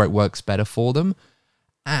degree where it works better for them,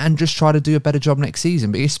 and just try to do a better job next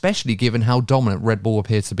season, but especially given how dominant Red Bull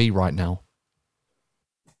appear to be right now.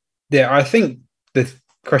 Yeah, I think the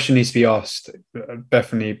question needs to be asked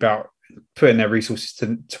definitely about putting their resources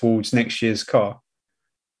towards next year's car.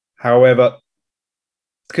 However,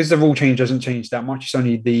 because the rule change doesn't change that much, it's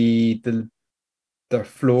only the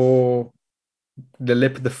floor, the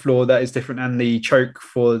lip of the floor that is different, and the choke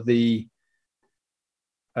for the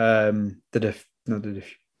diffuser.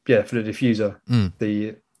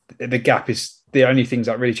 The gap is the only things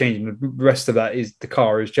that really changing. The rest of that is the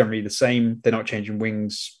car is generally the same. They're not changing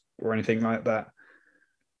wings or anything like that.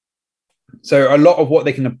 So a lot of what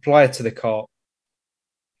they can apply to the car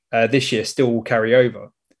this year still will carry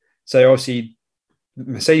over. So obviously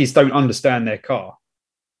Mercedes don't understand their car.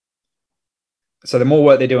 So the more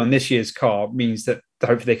work they do on this year's car means that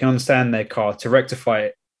hopefully they can understand their car to rectify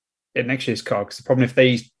it in next year's car. Because the problem, if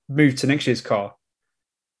they move to next year's car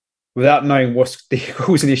without knowing what's the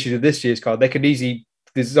causing issues of this year's car, they could easily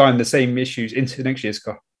design the same issues into next year's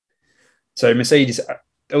car. So Mercedes,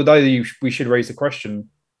 although we should raise the question,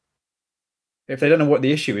 if they don't know what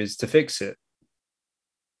the issue is to fix it,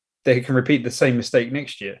 they can repeat the same mistake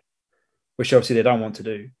next year, which obviously they don't want to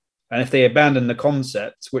do. And if they abandon the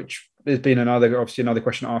concept, which there's been another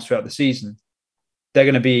question asked throughout the season, they're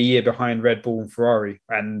going to be a year behind Red Bull and Ferrari,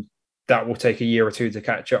 and that will take a year or two to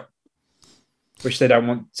catch up, which they don't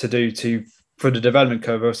want to do for the development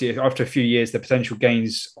curve. Obviously, after a few years, the potential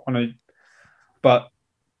gains on it, but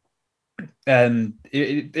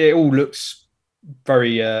it all looks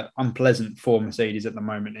very unpleasant for Mercedes at the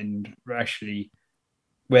moment, and actually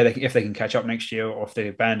if they can catch up next year, or if they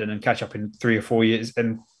abandon and catch up in 3 or 4 years,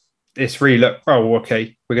 and it's really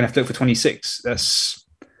okay, we're going to have to look for 26. That's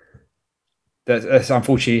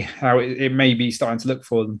unfortunately how it may be starting to look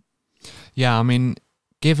for them. Yeah, I mean,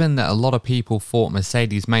 given that a lot of people thought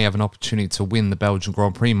Mercedes may have an opportunity to win the Belgian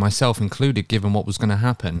Grand Prix, myself included, given what was going to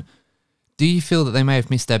happen, do you feel that they may have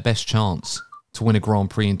missed their best chance to win a Grand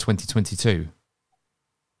Prix in 2022?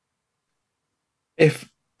 If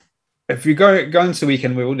you go into the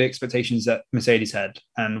weekend with all the expectations that Mercedes had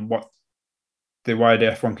and what the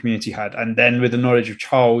wider F1 community had, and then with the knowledge of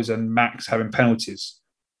Charles and Max having penalties,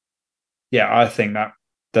 yeah, I think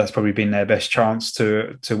that's probably been their best chance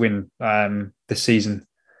to win this season,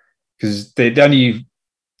 because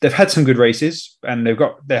they've had some good races, and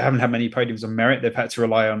they haven't had many podiums on merit. They've had to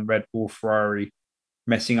rely on Red Bull, Ferrari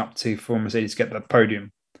messing up for Mercedes to get the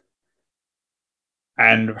podium,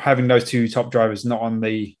 and having those two top drivers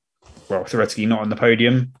theoretically not on the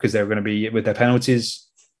podium because they were going to be with their penalties.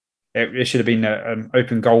 It should have been an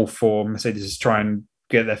open goal for Mercedes to try and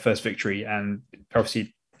get their first victory, and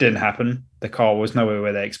obviously didn't happen. The car was nowhere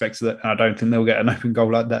where they expected it, and I don't think they'll get an open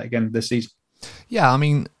goal like that again this season. Yeah, I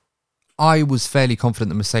mean, I was fairly confident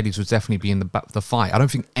that Mercedes would definitely be in the fight. I don't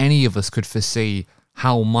think any of us could foresee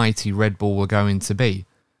how mighty Red Bull were going to be.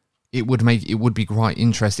 It would be quite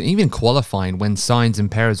interesting. Even qualifying, when Sainz and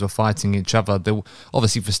Perez were fighting each other,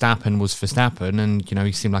 obviously Verstappen was Verstappen, and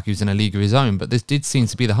he seemed like he was in a league of his own. But this did seem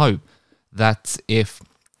to be the hope that if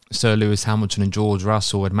Sir Lewis Hamilton and George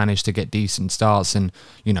Russell had managed to get decent starts, and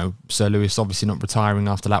Sir Lewis obviously not retiring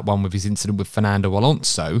after lap 1 with his incident with Fernando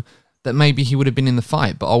Alonso, that maybe he would have been in the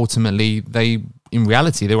fight. But ultimately, in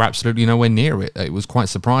reality, they were absolutely nowhere near it. It was quite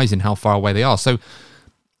surprising how far away they are. So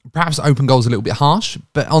perhaps open goal's a little bit harsh,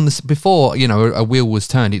 but on this, before a wheel was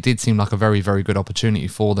turned, it did seem like a very, very good opportunity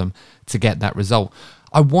for them to get that result.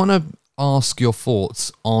 I want to ask your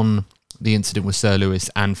thoughts on the incident with Sir Lewis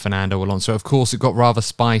and Fernando Alonso. Of course, it got rather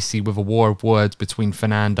spicy with a war of words between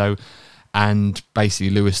Fernando and basically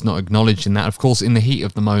Lewis not acknowledging that. Of course, in the heat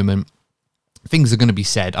of the moment, things are going to be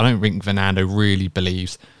said. I don't think Fernando really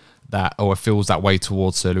believes that or feels that way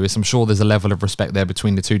towards Sir Lewis. I'm sure there's a level of respect there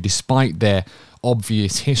between the two, despite their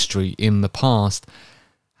obvious history in the past.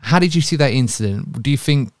 How did you see that incident? Do you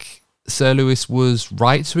think Sir Lewis was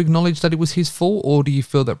right to acknowledge that it was his fault, or do you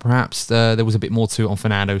feel that perhaps there was a bit more to it on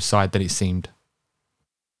Fernando's side than it seemed?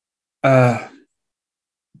 My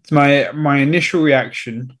initial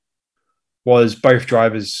reaction was both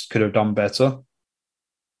drivers could have done better.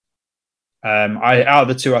 Out of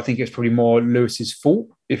the two, I think it's probably more Lewis's fault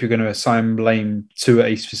if you're going to assign blame to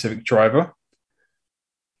a specific driver,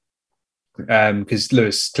 because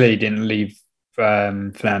Lewis clearly didn't leave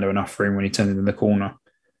Fernando enough room when he turned into the corner.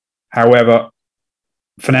 However,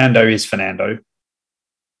 Fernando is Fernando,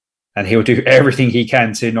 and he'll do everything he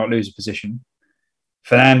can to not lose a position.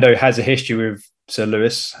 Fernando has a history with Sir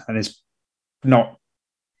Lewis and is not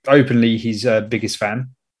openly his biggest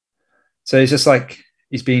fan. So it's just like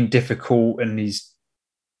he's being difficult, and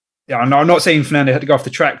I'm not saying Fernando had to go off the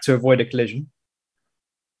track to avoid a collision,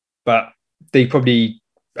 but they probably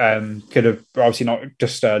Could have obviously not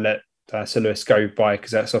just let Sir Lewis go by,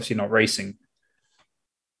 because that's obviously not racing.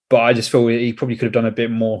 But I just feel he probably could have done a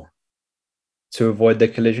bit more to avoid the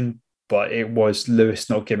collision. But it was Lewis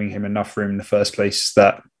not giving him enough room in the first place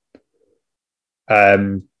that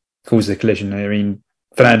caused the collision. I mean,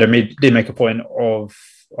 Fernando did make a point of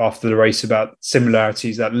after the race about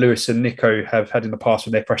similarities that Lewis and Nico have had in the past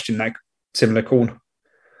when they crashed in that similar corner.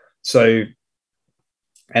 So,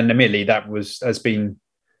 and admittedly, that has been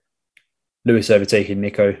Lewis overtaking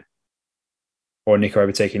Nico, or Nico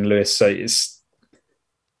overtaking Lewis. So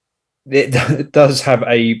it does have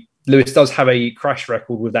Lewis does have a crash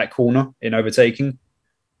record with that corner in overtaking.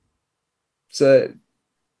 So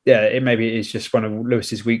yeah, maybe it is just one of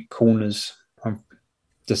Lewis's weak corners,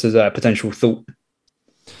 just as a potential thought.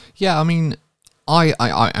 Yeah, I mean, I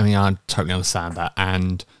totally understand that,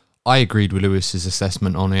 and I agreed with Lewis's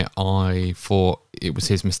assessment on it. I thought it was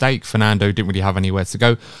his mistake. Fernando didn't really have anywhere to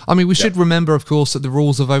go. I mean, we should remember, of course, that the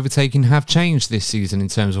rules of overtaking have changed this season in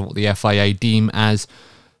terms of what the FIA deem as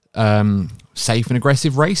safe and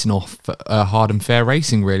aggressive racing, or hard and fair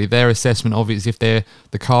racing, really. Their assessment of it is if the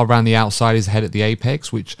car around the outside is ahead at the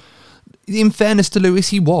apex, which, in fairness to Lewis,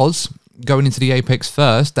 he was going into the apex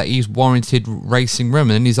first, that he's warranted racing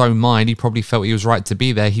room, and in his own mind he probably felt he was right to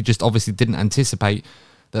be there. He just obviously didn't anticipate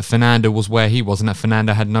that Fernando was where he was and that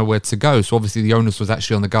Fernando had nowhere to go. So obviously the onus was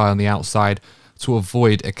actually on the guy on the outside to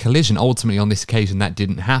avoid a collision. Ultimately, on this occasion, that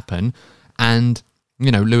didn't happen, and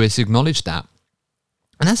Lewis acknowledged that,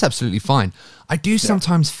 and that's absolutely fine. I do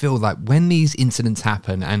sometimes feel like when these incidents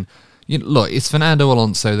happen, and look, it's Fernando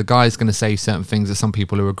Alonso, the guy's going to say certain things that some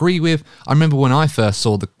people who agree with. I remember when I first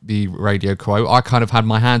saw the radio quote, I kind of had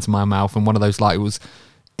my hands in my mouth, and one of those, like, it was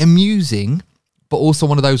amusing, but also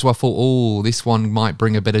one of those where I thought, oh, this one might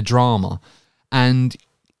bring a bit of drama. And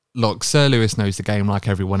look, Sir Lewis knows the game like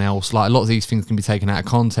everyone else. Like, a lot of these things can be taken out of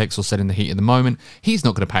context or said in the heat of the moment. He's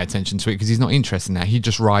not going to pay attention to it because he's not interested in that. He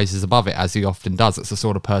just rises above it, as he often does. That's the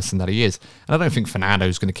sort of person that he is. And I don't think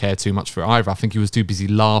Fernando's going to care too much for it either. I think he was too busy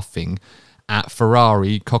laughing at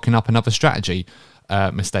Ferrari cocking up another strategy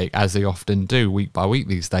mistake, as they often do week by week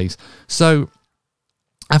these days. So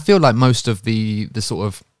I feel like most of the sort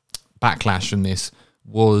of backlash from this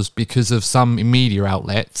was because of some media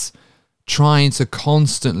outlets trying to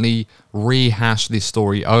constantly rehash this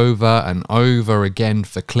story over and over again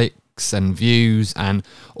for clicks and views, and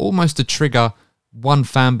almost to trigger one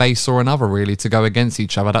fan base or another, really, to go against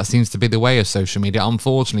each other. That seems to be the way of social media.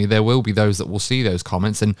 Unfortunately, there will be those that will see those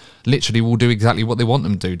comments and literally will do exactly what they want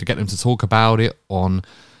them to get them to talk about it on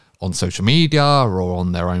social media or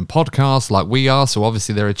on their own podcast like we are. So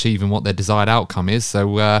obviously they're achieving what their desired outcome is.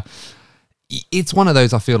 So it's one of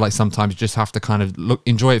those, I feel like sometimes you just have to kind of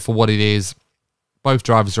enjoy it for what it is. Both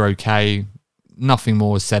drivers are okay. Nothing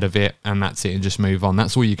more is said of it, and that's it, and just move on.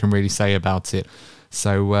 That's all you can really say about it.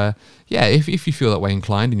 So, if you feel that way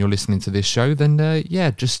inclined and you're listening to this show, then,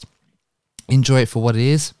 just enjoy it for what it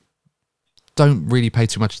is. Don't really pay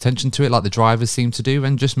too much attention to it like the drivers seem to do,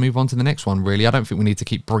 and just move on to the next one, really. I don't think we need to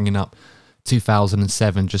keep bringing up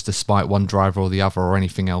 2007 just to spite one driver or the other or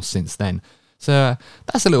anything else since then. So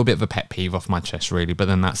that's a little bit of a pet peeve off my chest, really. But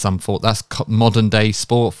then that's modern day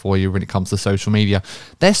sport for you when it comes to social media.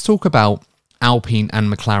 Let's talk about Alpine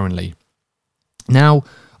and McLaren, Lee. Now,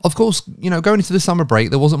 of course, going into the summer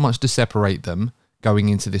break, there wasn't much to separate them going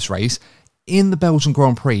into this race. In the Belgian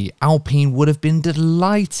Grand Prix, Alpine would have been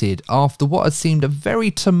delighted after what had seemed a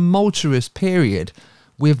very tumultuous period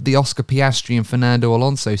with the Oscar Piastri and Fernando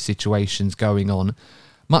Alonso situations going on,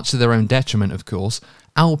 much to their own detriment, of course.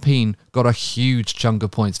 Alpine got a huge chunk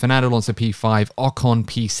of points. Fernando Alonso P5, Ocon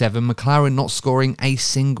P7, McLaren not scoring a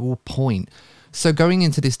single point. So going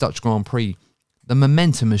into this Dutch Grand Prix, the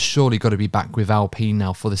momentum has surely got to be back with Alpine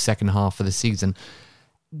now for the second half of the season.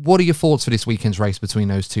 What are your thoughts for this weekend's race between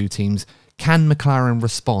those two teams? Can McLaren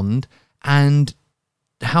respond? And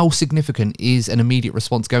how significant is an immediate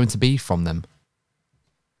response going to be from them?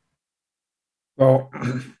 Well,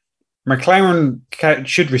 McLaren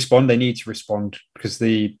should respond. They need to respond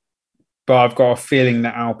but I've got a feeling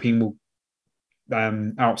that Alpine will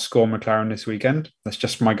outscore McLaren this weekend. That's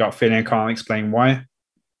just my gut feeling. I can't explain why.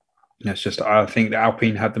 It's just, I think that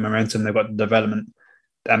Alpine have the momentum. They've got the development,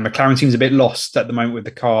 and McLaren seems a bit lost at the moment with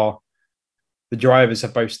the car. The drivers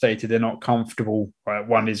have both stated they're not comfortable.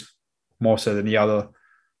 One is more so than the other.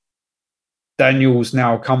 Daniel's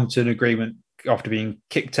now come to an agreement after being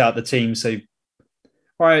kicked out of the team. So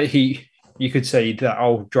you could say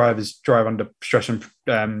that drivers drive under stress and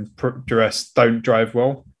duress don't drive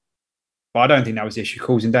well. But I don't think that was the issue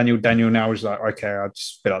causing Daniel. Daniel now is like, okay, I'll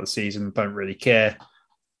just fill out the season. Don't really care.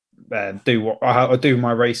 do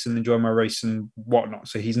my race and enjoy my race and whatnot.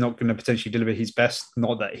 So he's not going to potentially deliver his best.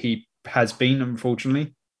 Not that he has been,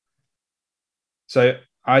 unfortunately. So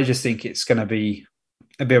I just think it's going to be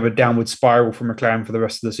a bit of a downward spiral for McLaren for the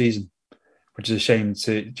rest of the season, which is a shame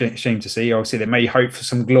to see. Obviously, they may hope for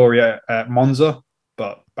some glory at Monza,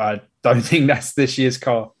 but I don't think that's this year's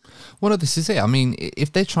car. Well, no, this is it. I mean,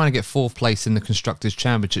 if they're trying to get fourth place in the Constructors'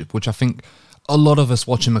 Championship, which I think a lot of us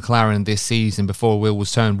watching McLaren this season before wheel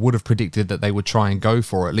was turned would have predicted that they would try and go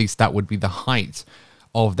for, at least that would be the height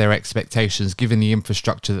of their expectations, given the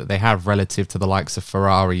infrastructure that they have relative to the likes of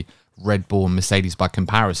Ferrari, Red Bull and Mercedes by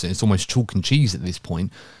comparison. It's almost chalk and cheese at this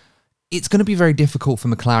point. It's going to be very difficult for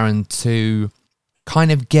McLaren to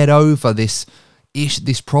kind of get over this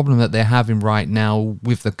problem that they're having right now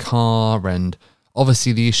with the car, and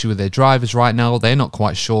obviously the issue with their drivers right now. They're not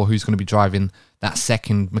quite sure who's going to be driving that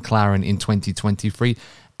second McLaren in 2023.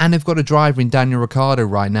 And they've got a driver in Daniel Ricciardo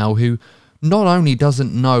right now who not only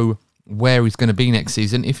doesn't know where he's going to be next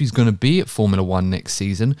season, if he's going to be at Formula One next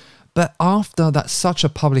season, but after that's such a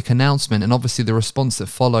public announcement, and obviously the response that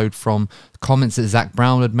followed from comments that Zach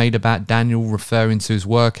Brown had made about Daniel referring to his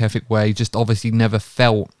work ethic, where he just obviously never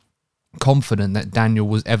felt confident that Daniel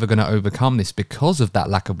was ever going to overcome this because of that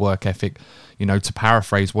lack of work ethic, to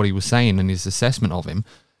paraphrase what he was saying in his assessment of him.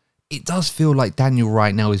 It does feel like Daniel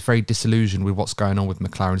right now is very disillusioned with what's going on with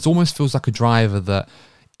McLaren. It almost feels like a driver that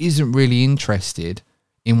isn't really interested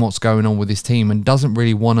in what's going on with his team and doesn't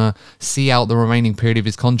really want to see out the remaining period of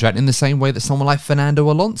his contract in the same way that someone like Fernando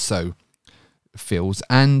Alonso feels.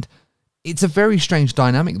 And it's a very strange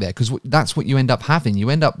dynamic there, because that's what you end up having. You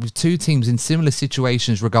end up with two teams in similar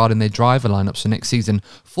situations regarding their driver lineups for next season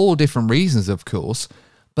for different reasons, of course.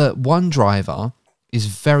 But one driver is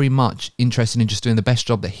very much interested in just doing the best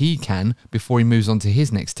job that he can before he moves on to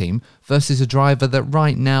his next team, versus a driver that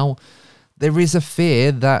right now there is a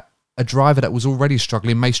fear that a driver that was already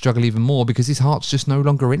struggling may struggle even more because his heart's just no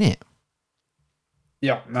longer in it.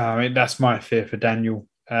 Yeah, I mean, that's my fear for Daniel,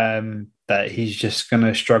 that he's just going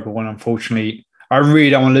to struggle. And unfortunately, I really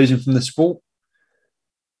don't want to lose him from the sport.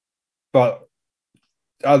 But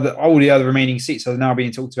all the other remaining seats are now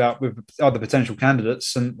being talked about with other potential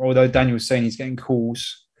candidates. And although Daniel's saying he's getting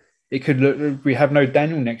calls, it could look we have no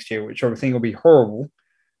Daniel next year, which I think will be horrible.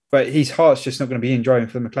 But his heart's just not going to be in driving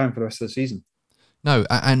for McLaren for the rest of the season. No,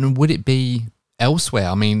 and would it be elsewhere?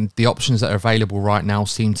 I mean, the options that are available right now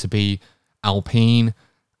seem to be Alpine,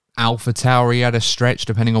 AlphaTauri at a stretch,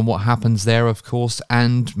 depending on what happens there, of course,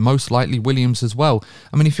 and most likely Williams as well.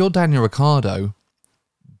 I mean, if you're Daniel Ricciardo,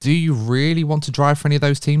 do you really want to drive for any of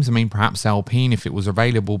those teams? I mean, perhaps Alpine if it was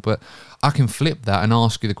available, but I can flip that and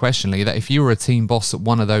ask you the question, Lee, that if you were a team boss at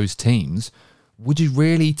one of those teams, would you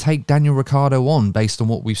really take Daniel Ricciardo on based on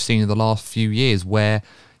what we've seen in the last few years, where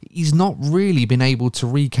he's not really been able to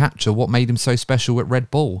recapture what made him so special at Red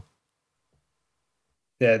Bull?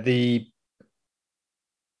 Yeah,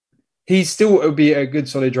 he still would be a good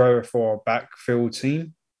solid driver for a backfield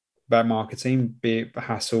team, back market team, be it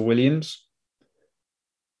Haas or Williams.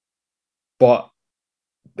 But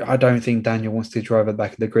I don't think Daniel wants to drive at the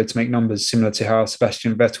back of the grid to make numbers, similar to how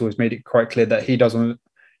Sebastian Vettel has made it quite clear that he doesn't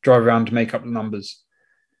drive around to make up the numbers.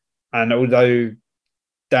 And although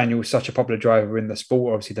Daniel is such a popular driver in the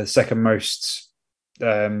sport, obviously the second most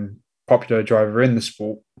popular driver in the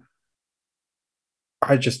sport,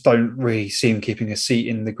 I just don't really see him keeping a seat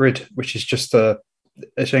in the grid, which is just a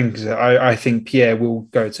shame, because I think Pierre will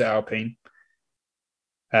go to Alpine.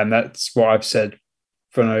 And that's what I've said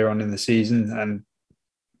from earlier on in the season. And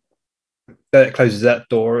that closes that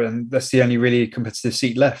door, and that's the only really competitive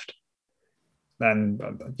seat left. And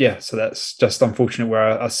so that's just unfortunate,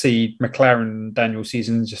 where I see McLaren Daniel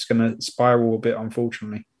season just going to spiral a bit,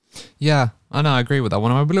 unfortunately. Yeah, I know, I agree with that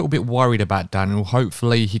one. I'm a little bit worried about Daniel.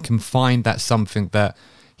 Hopefully he can find that something that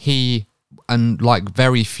he and like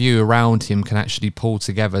very few around him can actually pull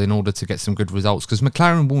together in order to get some good results, because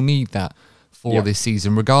McLaren will need that for this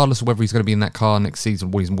season, regardless of whether he's going to be in that car next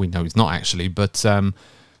season. Well, we know he's not actually, but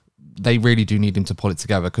they really do need him to pull it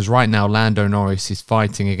together, because right now Lando Norris is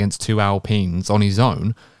fighting against two Alpines on his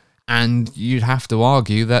own, and you'd have to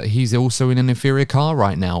argue that he's also in an inferior car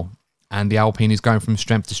right now, and the Alpine is going from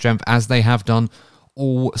strength to strength, as they have done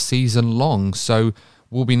all season long. So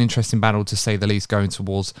will be an interesting battle, to say the least, going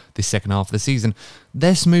towards the second half of the season.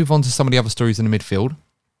 Let's move on to some of the other stories in the midfield.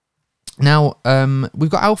 Now, we've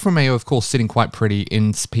got Alfa Romeo, of course, sitting quite pretty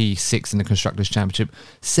in P6 in the Constructors' Championship,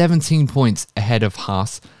 17 points ahead of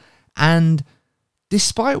Haas. And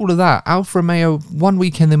despite all of that, Alfa Romeo, one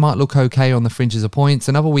weekend they might look okay on the fringes of points.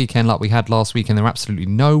 Another weekend, like we had last weekend, they're absolutely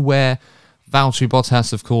nowhere. Valtteri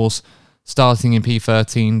Bottas, of course, starting in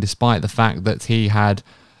P13, despite the fact that he had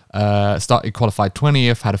Started qualified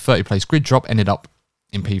 20th, had a 30-place grid drop, ended up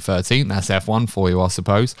in P13. That's F1 for you, I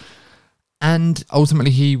suppose. And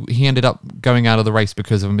ultimately, he ended up going out of the race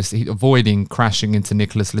because of avoiding crashing into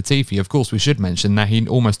Nicholas Latifi. Of course, we should mention that he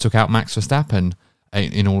almost took out Max Verstappen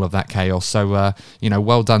in all of that chaos. So,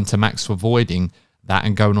 well done to Max for avoiding that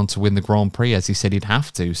and going on to win the Grand Prix as he said he'd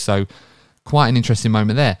have to. So, quite an interesting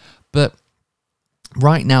moment there. But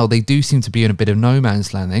right now, they do seem to be in a bit of no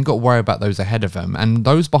man's land. They ain't got to worry about those ahead of them. And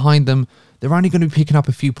those behind them, they're only going to be picking up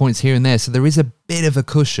a few points here and there. So there is a bit of a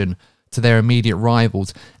cushion to their immediate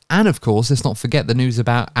rivals. And of course, let's not forget the news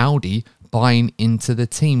about Audi buying into the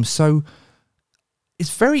team. So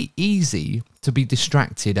it's very easy to be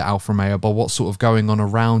distracted at Alfa Romeo by what's sort of going on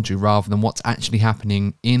around you rather than what's actually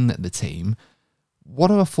happening in the team.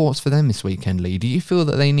 What are the thoughts for them this weekend, Lee? Do you feel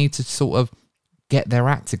that they need to sort of get their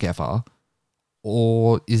act together?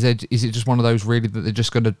 Or is it just one of those really that they're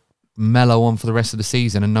just going to mellow on for the rest of the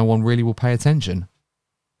season and no one really will pay attention?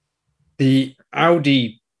 The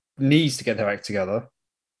Audi needs to get their act together.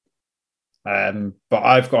 But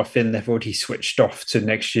I've got a feeling they've already switched off to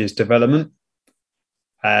next year's development.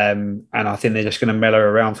 And I think they're just going to mellow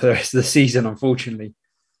around for the rest of the season, unfortunately.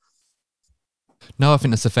 No, I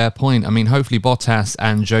think that's a fair point. I mean, hopefully Bottas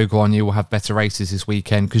and Zhou Guanyu will have better races this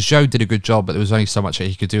weekend because Zhou did a good job, but there was only so much that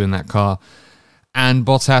he could do in that car. And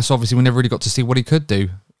Bottas, obviously, we never really got to see what he could do.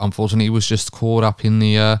 Unfortunately, he was just caught up in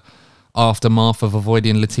the aftermath of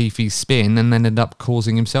avoiding Latifi's spin and then ended up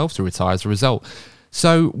causing himself to retire as a result.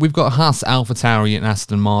 So we've got Haas, AlphaTauri and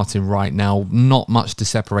Aston Martin right now. Not much to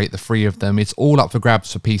separate the three of them. It's all up for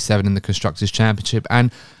grabs for P7 in the Constructors' Championship.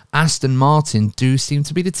 And Aston Martin do seem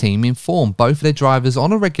to be the team in form. Both of their drivers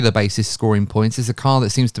on a regular basis scoring points. It's a car that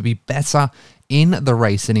seems to be better in the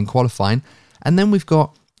race and in qualifying. And then we've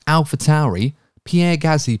got AlphaTauri, Pierre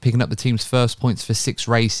Gasly picking up the team's first points for 6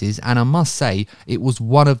 races. And I must say, it was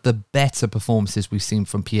one of the better performances we've seen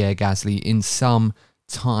from Pierre Gasly in some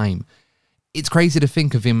time. It's crazy to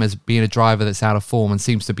think of him as being a driver that's out of form and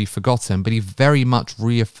seems to be forgotten, but he very much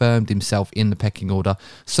reaffirmed himself in the pecking order.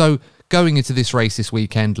 So going into this race this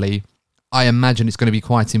weekend, Lee, I imagine it's going to be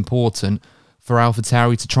quite important for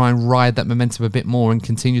AlphaTauri to try and ride that momentum a bit more and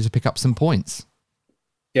continue to pick up some points.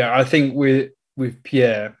 Yeah, I think with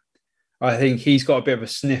Pierre, I think he's got a bit of a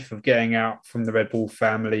sniff of getting out from the Red Bull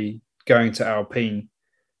family, going to Alpine.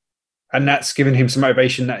 And that's given him some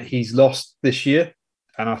motivation that he's lost this year.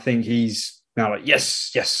 And I think he's now like,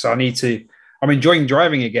 yes, I'm enjoying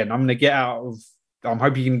driving again. I'm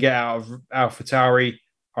hoping you can get out of AlphaTauri.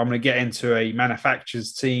 I'm going to get into a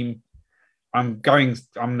manufacturer's team. I'm going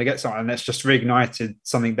to get something that's just reignited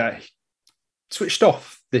something that switched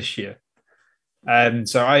off this year.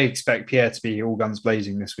 So I expect Pierre to be all guns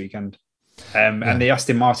blazing this weekend. And the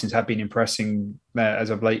Aston Martins have been impressing as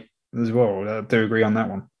of late as well. I do agree on that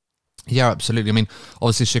one. Yeah, absolutely. I mean,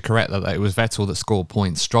 obviously, should correct that it was Vettel that scored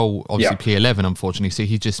points. Stroll, obviously, P11, unfortunately, so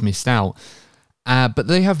he just missed out. But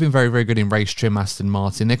they have been very, very good in race trim, Aston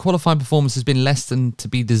Martin. Their qualifying performance has been less than to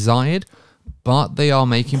be desired, but they are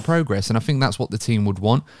making progress, and I think that's what the team would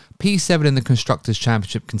want. P7 in the Constructors'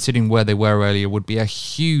 Championship, considering where they were earlier, would be a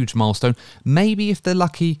huge milestone. Maybe if they're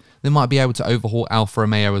lucky, they might be able to overhaul Alfa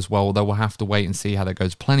Romeo as well, though we'll have to wait and see how that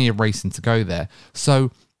goes. Plenty of racing to go there. So,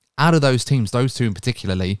 out of those teams, those two in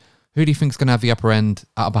particularly, who do you think is going to have the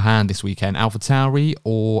upper hand this weekend? AlphaTauri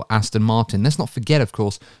or Aston Martin? Let's not forget, of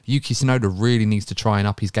course, Yuki Tsunoda really needs to try and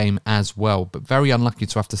up his game as well, but very unlucky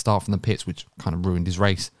to have to start from the pits, which kind of ruined his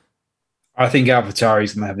race. I think AlphaTauri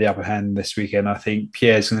is going to have the upper hand this weekend. I think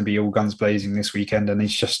Pierre's going to be all guns blazing this weekend, and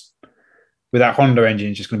he's just, with that Honda engine,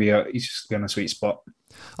 he's just going to be on a sweet spot.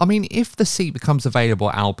 I mean, if the seat becomes available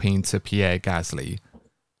at Alpine to Pierre Gasly,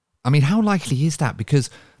 I mean, how likely is that? Because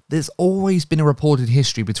there's always been a reported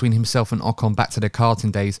history between himself and Ocon back to their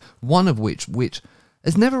karting days, one of which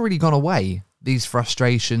has never really gone away. These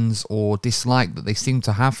frustrations or dislike that they seem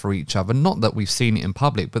to have for each other. Not that we've seen it in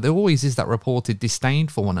public, but there always is that reported disdain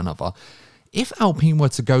for one another. If Alpine were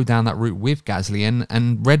to go down that route with Gasly,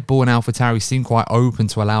 and Red Bull and AlphaTauri seem quite open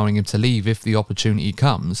to allowing him to leave if the opportunity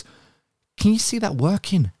comes, can you see that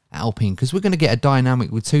working at Alpine? Because we're going to get a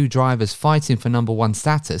dynamic with two drivers fighting for number one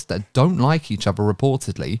status that don't like each other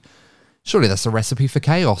reportedly. Surely that's a recipe for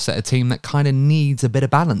chaos at a team that kind of needs a bit of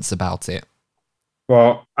balance about it.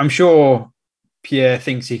 Well, I'm sure Pierre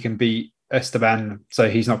thinks he can beat Esteban, so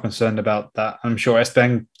he's not concerned about that. I'm sure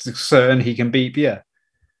Esteban's certain he can beat Pierre.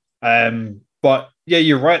 But yeah,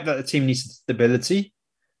 you're right that the team needs stability.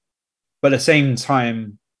 But at the same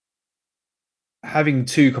time, having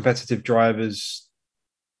two competitive drivers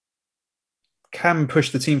can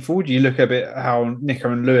push the team forward. You look a bit how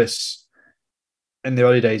Nico and Lewis in the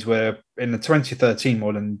early days were in the 2013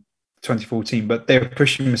 more than 2014, but they were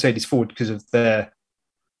pushing Mercedes forward because of their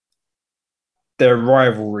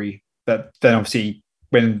rivalry that then obviously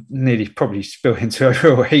when nearly probably spilled into a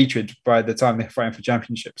real hatred by the time they're fighting for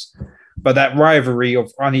championships. But that rivalry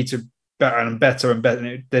of I need to better and better and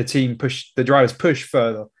better, their team the drivers push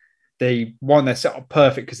further. They want their setup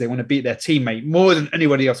perfect because they want to beat their teammate more than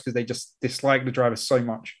anybody else because they just dislike the drivers so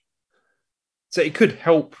much. So it could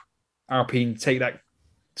help Alpine take that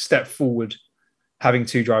step forward, having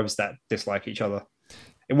two drivers that dislike each other.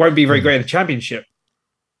 It won't be very great in the championship,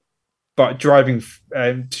 but driving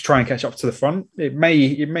to try and catch up to the front, it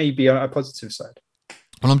may be a positive side.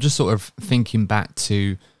 Well, I'm just sort of thinking back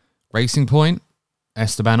to Racing Point.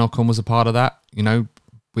 Esteban Ocon was a part of that,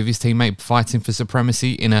 with his teammate fighting for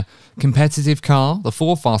supremacy in a competitive car, the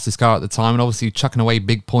fourth fastest car at the time, and obviously chucking away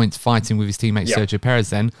big points fighting with his teammate Sergio Perez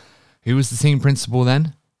then. Who was the team principal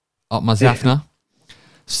then? Otmar Zafna.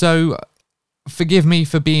 So, forgive me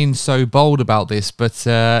for being so bold about this, but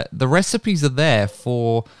the recipes are there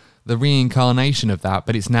for the reincarnation of that,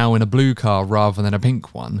 but it's now in a blue car rather than a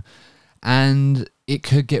pink one. And it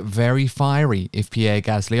could get very fiery if Pierre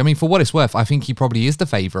Gasly... for what it's worth, I think he probably is the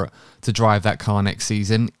favourite to drive that car next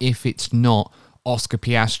season. If it's not Oscar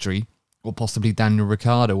Piastri or possibly Daniel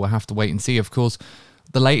Ricciardo, we'll have to wait and see. Of course,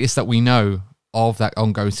 the latest that we know of that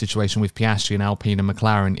ongoing situation with Piastri and Alpine and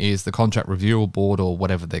McLaren is the contract review board, or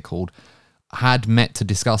whatever they're called, had met to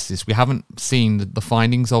discuss this. We haven't seen the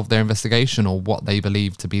findings of their investigation or what they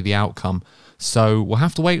believe to be the outcome. So we'll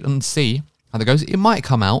have to wait and see how that goes. It might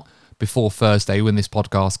come out before Thursday when this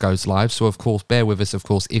podcast goes live. So, of course, bear with us, of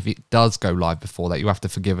course, if it does go live before that. You have to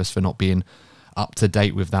forgive us for not being up to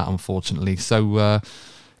date with that, unfortunately. So,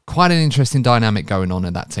 quite an interesting dynamic going on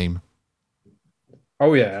in that team.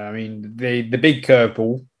 Oh, yeah. The big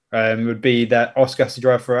curveball would be that Oscar has to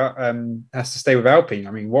drive has to stay with Alpine.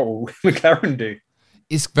 What will McLaren do?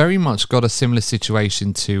 It's very much got a similar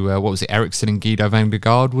situation to, what was it, Ericsson and Guido van der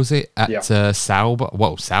Garde, was it? At Sauber.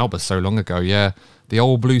 Well, Sauber so long ago, yeah. The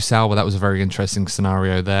old blue Sauber, that was a very interesting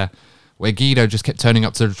scenario there, where Guido just kept turning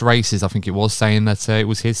up to the races, I think it was, saying that it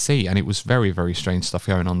was his seat, and it was very, very strange stuff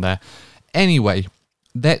going on there. Anyway,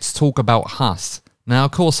 let's talk about Haas. Now,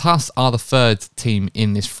 of course, Haas are the third team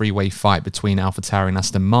in this three-way fight between AlphaTauri and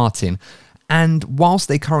Aston Martin, and whilst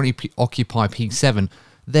they currently occupy P7,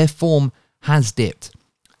 their form has dipped.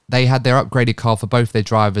 They had their upgraded car for both their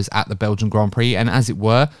drivers at the Belgian Grand Prix, and as it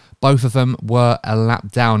were, both of them were a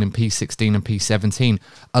lap down in P16 and P17.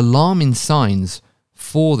 Alarming signs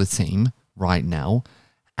for the team right now,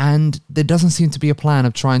 and there doesn't seem to be a plan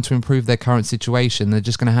of trying to improve their current situation. They're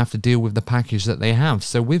just going to have to deal with the package that they have.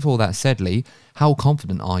 So with all that said, Lee, how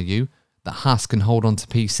confident are you that Haas can hold on to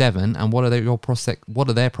P7, and what are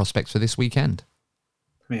their prospects for this weekend?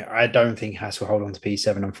 I don't think Haas will hold on to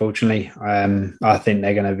P7, unfortunately. I think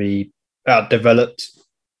they're going to be outdeveloped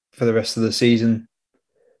for the rest of the season.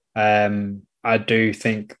 I do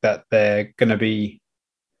think that they're going to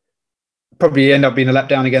probably end up being a lap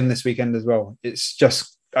down again this weekend as well. It's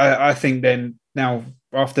just, I think then now,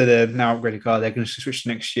 after the now upgraded car, they're going to switch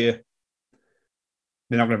next year.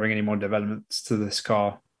 They're not going to bring any more developments to this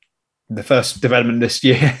car. The first development this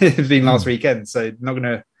year has been last weekend, so they're not going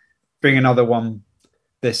to bring another one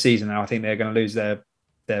this season. And I think they're going to lose their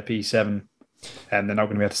P7, and they're not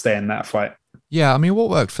going to be able to stay in that fight. Yeah, what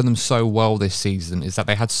worked for them so well this season is that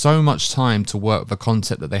they had so much time to work the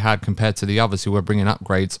concept that they had compared to the others who were bringing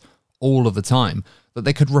upgrades all of the time, that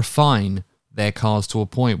they could refine their cars to a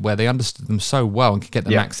point where they understood them so well and could get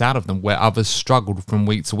the max out of them, where others struggled from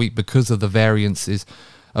week to week because of the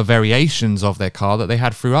variations of their car that they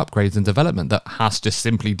had through upgrades and development that Haas just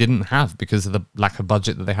simply didn't have because of the lack of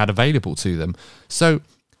budget that they had available to them. So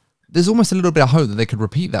there's almost a little bit of hope that they could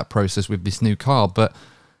repeat that process with this new car, but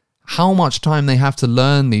how much time they have to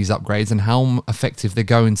learn these upgrades and how effective they're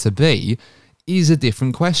going to be is a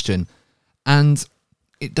different question. And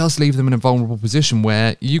it does leave them in a vulnerable position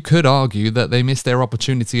where you could argue that they missed their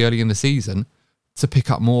opportunity early in the season to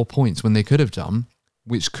pick up more points when they could have done,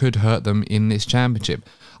 which could hurt them in this championship.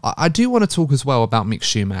 I do want to talk as well about Mick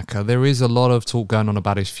Schumacher. There is a lot of talk going on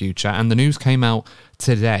about his future, and the news came out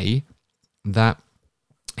today that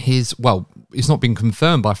it's not been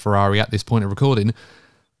confirmed by Ferrari at this point of recording,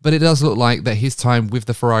 but it does look like that his time with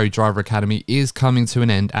the Ferrari Driver Academy is coming to an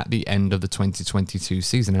end at the end of the 2022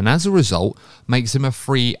 season, and as a result makes him a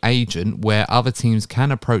free agent where other teams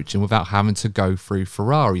can approach him without having to go through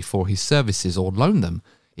Ferrari for his services, or loan them,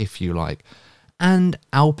 if you like. And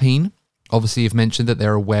Alpine, obviously, have mentioned that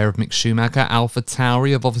they're aware of Mick Schumacher.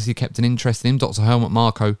 AlphaTauri have obviously kept an interest in him. Dr. Helmut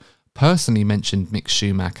Marko personally mentioned Mick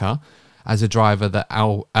Schumacher. as a driver that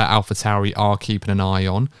AlphaTauri are keeping an eye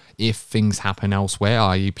on if things happen elsewhere,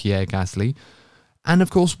 i.e. Pierre Gasly. And of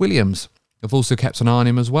course, Williams have also kept an eye on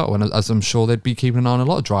him as well. And as I'm sure they'd be keeping an eye on a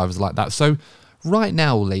lot of drivers like that. So right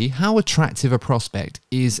now, Lee, how attractive a prospect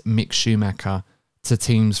is Mick Schumacher to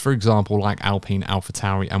teams, for example, like Alpine,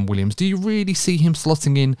 AlphaTauri and Williams? Do you really see him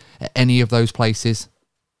slotting in at any of those places?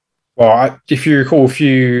 Well, if you recall a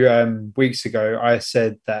few weeks ago, I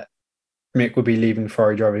said that Mick would be leaving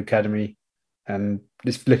Ferrari Driving Academy, and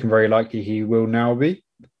it's looking very likely he will now be.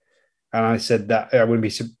 And I said that I wouldn't be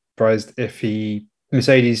surprised if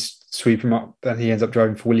Mercedes sweep him up and he ends up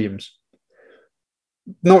driving for Williams.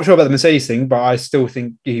 Not sure about the Mercedes thing, but I still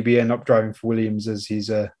think he'd end up driving for Williams as he's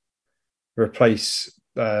replace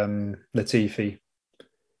Latifi,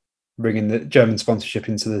 bringing the German sponsorship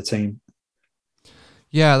into the team.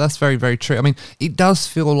 Yeah, that's very, very true. I mean, it does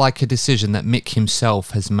feel like a decision that Mick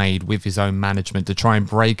himself has made with his own management to try and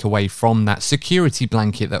break away from that security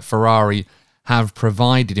blanket that Ferrari have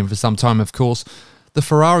provided him for some time. Of course, the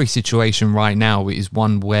Ferrari situation right now is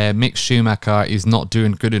one where Mick Schumacher is not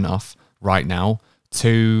doing good enough right now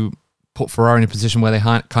to put Ferrari in a position where they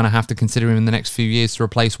kind of have to consider him in the next few years to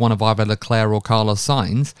replace one of either Leclerc or Carlos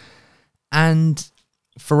Sainz. And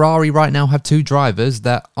Ferrari right now have two drivers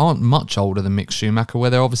that aren't much older than Mick Schumacher, where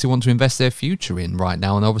they obviously want to invest their future in right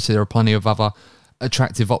now. And obviously there are plenty of other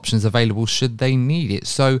attractive options available should they need it.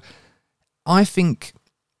 So I think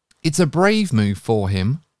it's a brave move for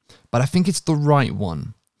him, but I think it's the right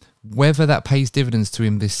one. Whether that pays dividends to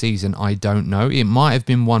him this season, I don't know. It might have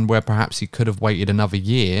been one where perhaps he could have waited another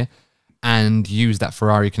year and used that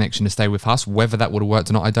Ferrari connection to stay with Haas. Whether that would have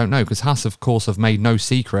worked or not, I don't know, because Haas, of course, have made no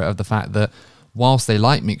secret of the fact that whilst they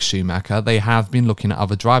like Mick Schumacher, they have been looking at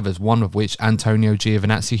other drivers, one of which, Antonio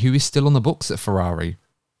Giovinazzi, who is still on the books at Ferrari.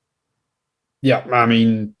 Yeah, I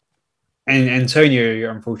mean,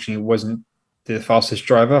 Antonio, unfortunately, wasn't the fastest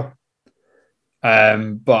driver.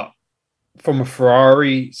 But from a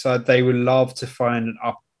Ferrari side, they would love to find an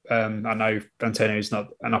up. I know Antonio is not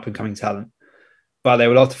an up-and-coming talent, but they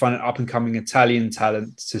would love to find an up-and-coming Italian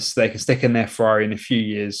talent so they can stick in their Ferrari in a few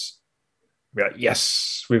years. Be like,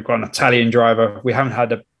 yes, we've got an Italian driver. We haven't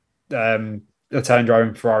had a Italian driver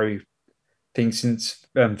in Ferrari, I think, since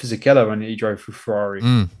Fisichella when he drove for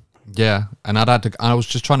Ferrari. Yeah, and I was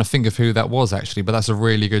just trying to think of who that was actually, but that's a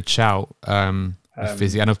really good shout.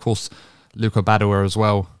 Fizzy, and of course Luca Badoer as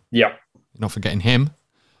well. Yeah, not forgetting him.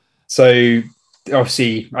 So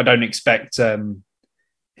obviously, I don't expect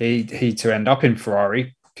he to end up in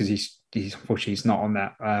Ferrari because he's unfortunately he's not on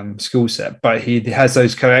that skill set, but he has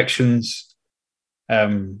those connections.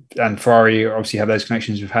 And Ferrari obviously have those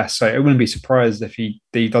connections with Haas, so I wouldn't be surprised if he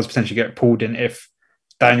does potentially get pulled in if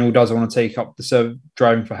Daniel does want to take up the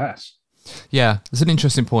driving for Haas. Yeah, it's an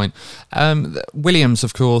interesting point. Williams,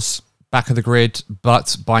 of course, back of the grid,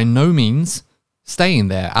 but by no means staying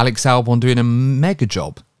there. Alex Albon doing a mega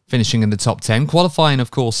job, finishing in the top 10, qualifying, of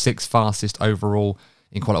course, 6th fastest overall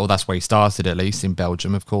in quality. Well, that's where he started, at least, in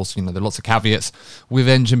Belgium. Of course, there are lots of caveats with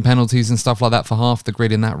engine penalties and stuff like that for half the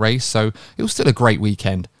grid in that race. So it was still a great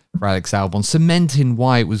weekend for Alex Albon, cementing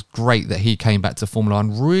why it was great that he came back to Formula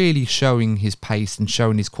One, really showing his pace and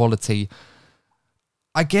showing his quality.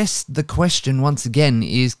 I guess the question, once again,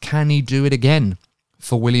 is can he do it again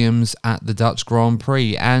for Williams at the Dutch Grand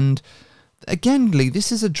Prix? And again, Lee,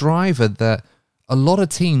 this is a driver that a lot of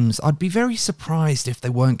teams, I'd be very surprised if they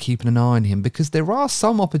weren't keeping an eye on him, because there are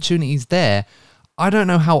some opportunities there. I don't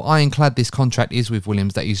know how ironclad this contract is with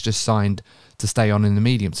Williams that he's just signed to stay on in the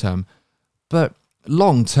medium term, but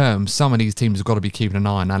long term, some of these teams have got to be keeping an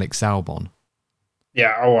eye on Alex Albon.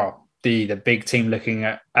 Yeah, well, the big team looking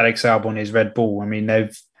at Alex Albon is Red Bull. I mean,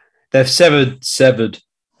 they've severed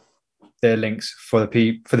their links for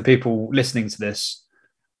the people listening to this.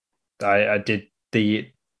 I did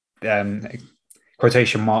the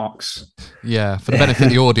quotation marks. Yeah, for the benefit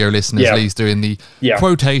of the audio listeners, Yeah. Lee's doing the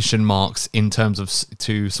quotation marks in terms of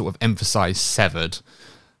to sort of emphasize severed.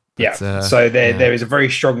 But, So there is a very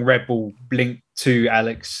strong Red Bull link to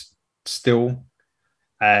Alex still.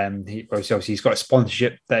 Obviously he's got a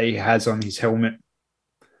sponsorship that he has on his helmet.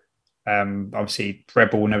 Obviously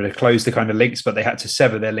Red Bull never closed the kind of links, but they had to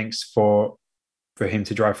sever their links for him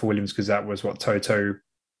to drive for Williams, because that was what Toto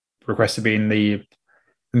requested, being the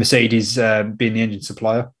Mercedes being the engine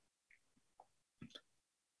supplier.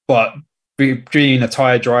 But being a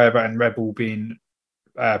tyre driver and Red Bull being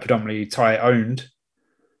predominantly tyre owned,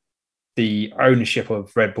 the ownership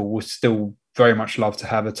of Red Bull will still very much love to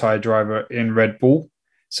have a tyre driver in Red Bull.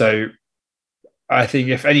 So I think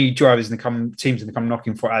if any drivers teams in the come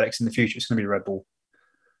knocking for Alex in the future, it's going to be Red Bull.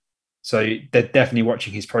 So they're definitely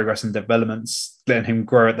watching his progress and developments, letting him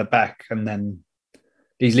grow at the back. And then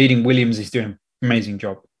he's leading Williams. He's doing an amazing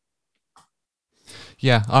job.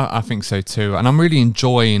 Yeah, I think so too. And I'm really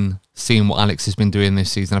enjoying seeing what Alex has been doing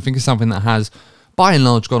this season. I think it's something that has, by and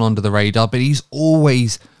large, gone under the radar, but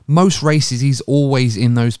most races, he's always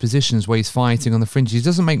in those positions where he's fighting on the fringes. He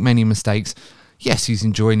doesn't make many mistakes. Yes, he's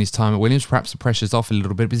enjoying his time at Williams. Perhaps the pressure's off a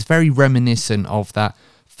little bit, but it's very reminiscent of that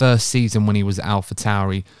first season when he was at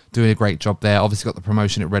AlphaTauri, doing a great job there. Obviously got the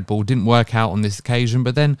promotion at Red Bull. Didn't work out on this occasion,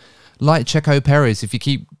 but then, like Checo Perez, if you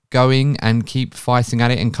keep going and keep fighting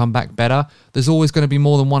at it and come back better, there's always going to be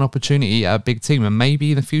more than one opportunity at a big team, and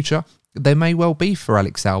maybe in the future there may well be for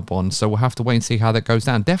Alex Albon. So we'll have to wait and see how that goes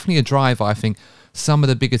down. Definitely a driver, I think. Some of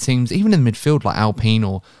the bigger teams, even in the midfield like Alpine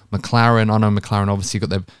or McLaren, I know McLaren obviously got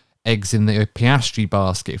their eggs in the Piastri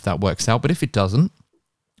basket if that works out, but if it doesn't,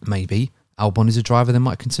 maybe Albon is a driver they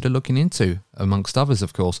might consider looking into, amongst others,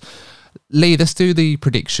 of course. Lee, let's do the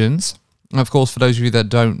predictions. Of course, for those of you that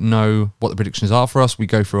don't know what the predictions are for us, we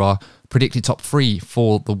go through our predicted top 3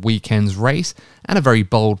 for the weekend's race and a very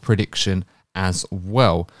bold prediction as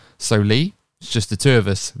well. So, Lee, it's just the two of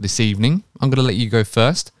us this evening. I'm going to let you go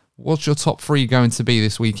first. What's your top 3 going to be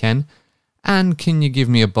this weekend? And can you give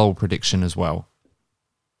me a bold prediction as well?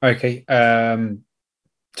 Okay.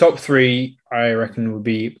 Top 3, I reckon, would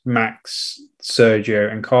be Max,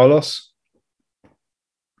 Sergio, and Carlos.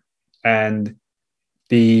 And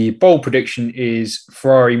the bold prediction is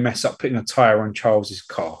Ferrari mess up putting a tyre on Charles's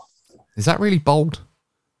car. Is that really bold?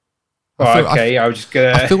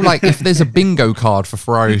 I feel like if there's a bingo card for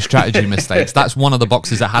Ferrari strategy mistakes, that's one of the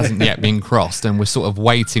boxes that hasn't yet been crossed, and we're sort of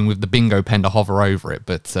waiting with the bingo pen to hover over it.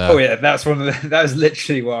 But that's that was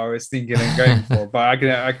literally what I was thinking and going for. But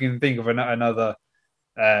I can think of another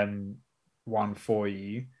one for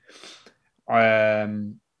you.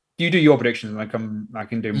 You do your predictions, and I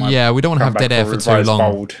can do my. Yeah, we don't want to have dead air for too long.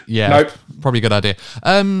 Bold. Yeah, nope. Probably a good idea.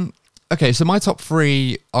 Okay, so my top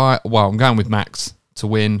 3 are, I'm going with Max to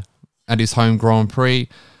win at his home Grand Prix.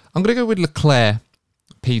 I'm going to go with Leclerc,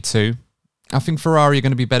 P2. I think Ferrari are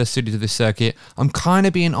going to be better suited to this circuit. I'm kind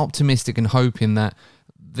of being optimistic and hoping that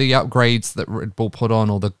the upgrades that Red Bull put on,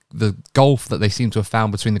 or the gulf that they seem to have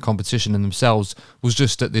found between the competition and themselves, was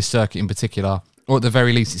just at this circuit in particular. Or at the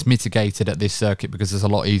very least, it's mitigated at this circuit because it's a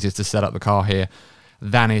lot easier to set up the car here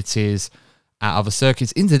than it is at other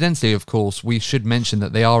circuits. Incidentally, of course, we should mention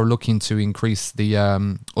that they are looking to increase the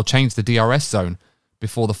or change the DRS zone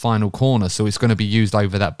before the final corner, so it's going to be used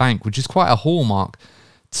over that bank, which is quite a hallmark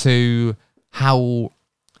to how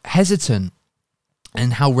hesitant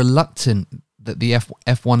and how reluctant that the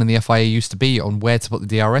F1 and the FIA used to be on where to put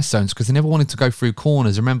the DRS zones, because they never wanted to go through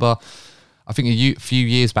corners. Remember, I think a few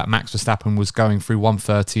years back, Max Verstappen was going through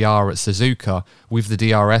 130R at Suzuka with the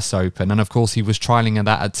DRS open, and of course he was trialling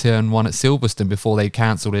that at turn 1 at Silverstone before they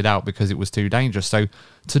cancelled it out because it was too dangerous. So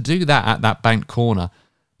to do that at that banked corner,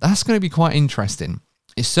 that's going to be quite interesting.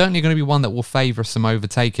 It's certainly going to be one that will favour some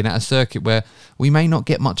overtaking at a circuit where we may not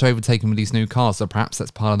get much overtaking with these new cars, so perhaps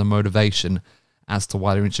that's part of the motivation as to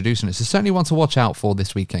why they're introducing it. So certainly one to watch out for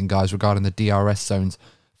this weekend, guys, regarding the DRS zones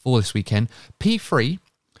for this weekend. P3,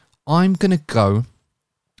 I'm going to go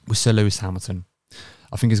with Sir Lewis Hamilton.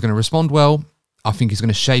 I think he's going to respond well. I think he's going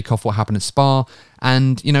to shake off what happened at Spa.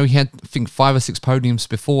 And, you know, he had, I think, 5 or 6 podiums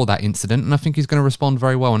before that incident. And I think he's going to respond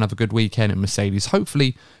very well and have a good weekend at Mercedes.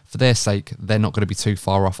 Hopefully, for their sake, they're not going to be too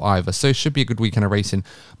far off either. So it should be a good weekend of racing.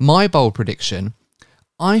 My bold prediction,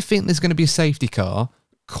 I think there's going to be a safety car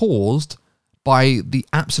caused by the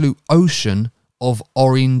absolute ocean of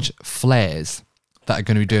orange flares that are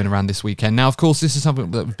going to be doing around this weekend. Now, of course, this is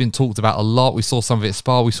something that we've been talked about a lot. We saw some of it at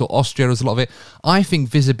Spa. We saw Austria. There was a lot of it. I think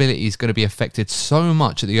visibility is going to be affected so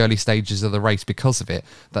much at the early stages of the race because of it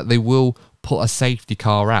that they will put a safety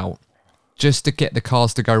car out just to get the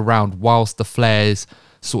cars to go round whilst the flares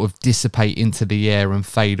sort of dissipate into the air and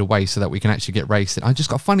fade away so that we can actually get racing. I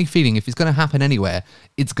just got a funny feeling if it's going to happen anywhere,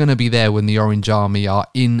 it's going to be there when the Orange Army are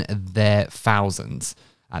in their thousands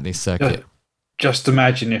at this circuit. Just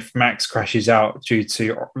imagine if Max crashes out due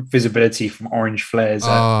to visibility from orange flares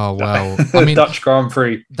I mean, Dutch Grand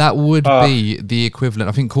Prix. That would be the equivalent.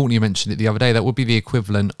 I think Courtney mentioned it the other day. That would be the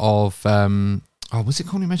equivalent of... was it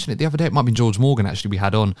Courtney mentioned it the other day? It might have been George Morgan, actually, we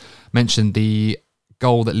had on. Mentioned the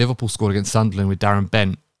goal that Liverpool scored against Sunderland with Darren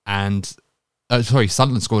Bent. And...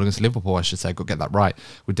 Sunderland scored against Liverpool, I should say. Got to get that right.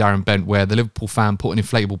 With Darren Bent, where the Liverpool fan put an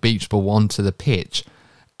inflatable beach ball onto the pitch,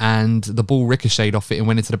 and the ball ricocheted off it and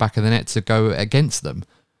went into the back of the net to go against them.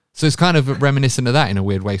 So it's kind of reminiscent of that in a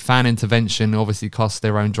weird way. Fan intervention obviously costs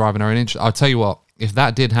their own drive and their own interest. I'll tell you what, if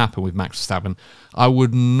that did happen with Max Verstappen, I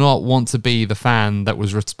would not want to be the fan that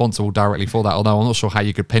was responsible directly for that, although I'm not sure how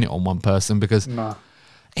you could pin it on one person, because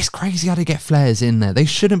it's crazy how they get flares in there. They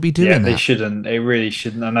shouldn't be doing that. Yeah, they shouldn't. They really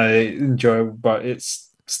shouldn't. I know it's enjoyable, but it's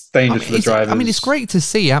dangerous for the drivers. I mean, it's great to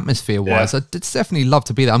see atmosphere-wise. I'd definitely love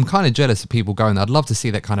to be there. I'm kind of jealous of people going there. I'd love to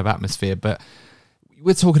see that kind of atmosphere, but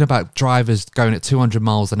we're talking about drivers going at 200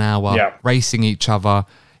 miles an hour, racing each other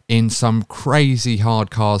in some crazy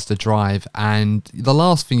hard cars to drive, and the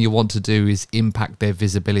last thing you want to do is impact their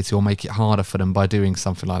visibility or make it harder for them by doing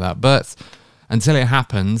something like that. But until it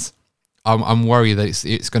happens, I'm worried that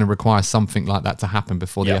it's going to require something like that to happen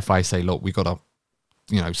before the FIA say, look, we got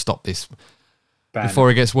to, stop this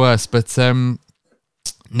before it gets worse. But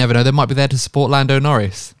never know. They might be there to support Lando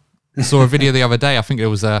Norris. I saw a video the other day. I think it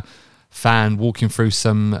was a fan walking through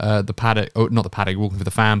the paddock, not the paddock, walking through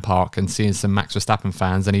the fan park and seeing some Max Verstappen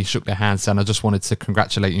fans, and he shook their hands saying, I just wanted to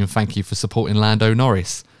congratulate you and thank you for supporting Lando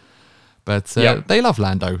Norris. But they love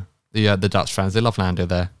Lando, the Dutch fans. They love Lando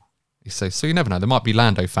there. So you never know. There might be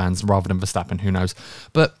Lando fans rather than Verstappen. Who knows?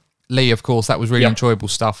 But Lee, of course, that was really enjoyable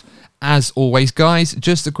stuff. As always, guys,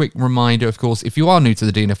 just a quick reminder, of course, if you are new to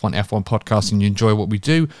the DNF1 F1 podcast and you enjoy what we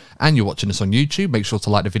do and you're watching us on YouTube, make sure to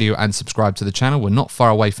like the video and subscribe to the channel. We're not far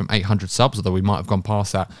away from 800 subs, although we might have gone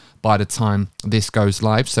past that by the time this goes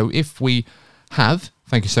live. So if we have,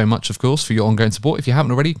 thank you so much, of course, for your ongoing support. If you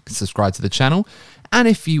haven't already, subscribe to the channel. And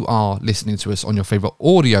if you are listening to us on your favorite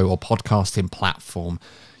audio or podcasting platform,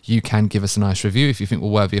 you can give us a nice review. If you think we're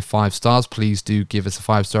worthy of 5 stars, please do give us a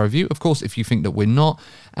 5-star review. Of course, if you think that we're not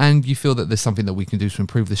and you feel that there's something that we can do to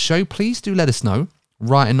improve the show, please do let us know.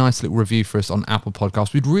 Write a nice little review for us on Apple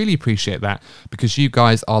Podcasts. We'd really appreciate that, because you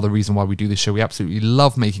guys are the reason why we do this show. We absolutely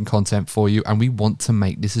love making content for you, and we want to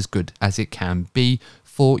make this as good as it can be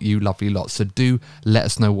for you lovely lots. So do let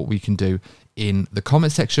us know what we can do in the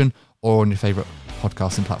comment section or on your favourite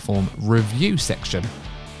podcasting platform review section.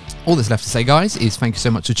 All that's left to say, guys, is thank you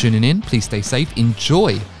so much for tuning in. Please stay safe.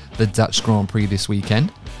 Enjoy the Dutch Grand Prix this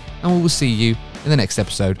weekend. And we will see you in the next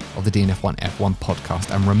episode of the DNF1 F1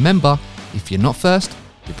 podcast. And remember, if you're not first,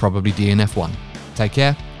 you're probably DNF1. Take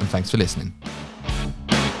care, and thanks for listening.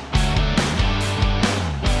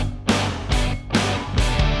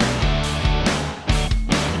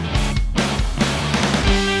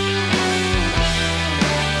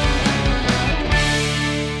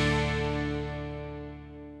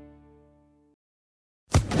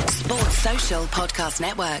 Social Podcast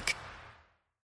Network.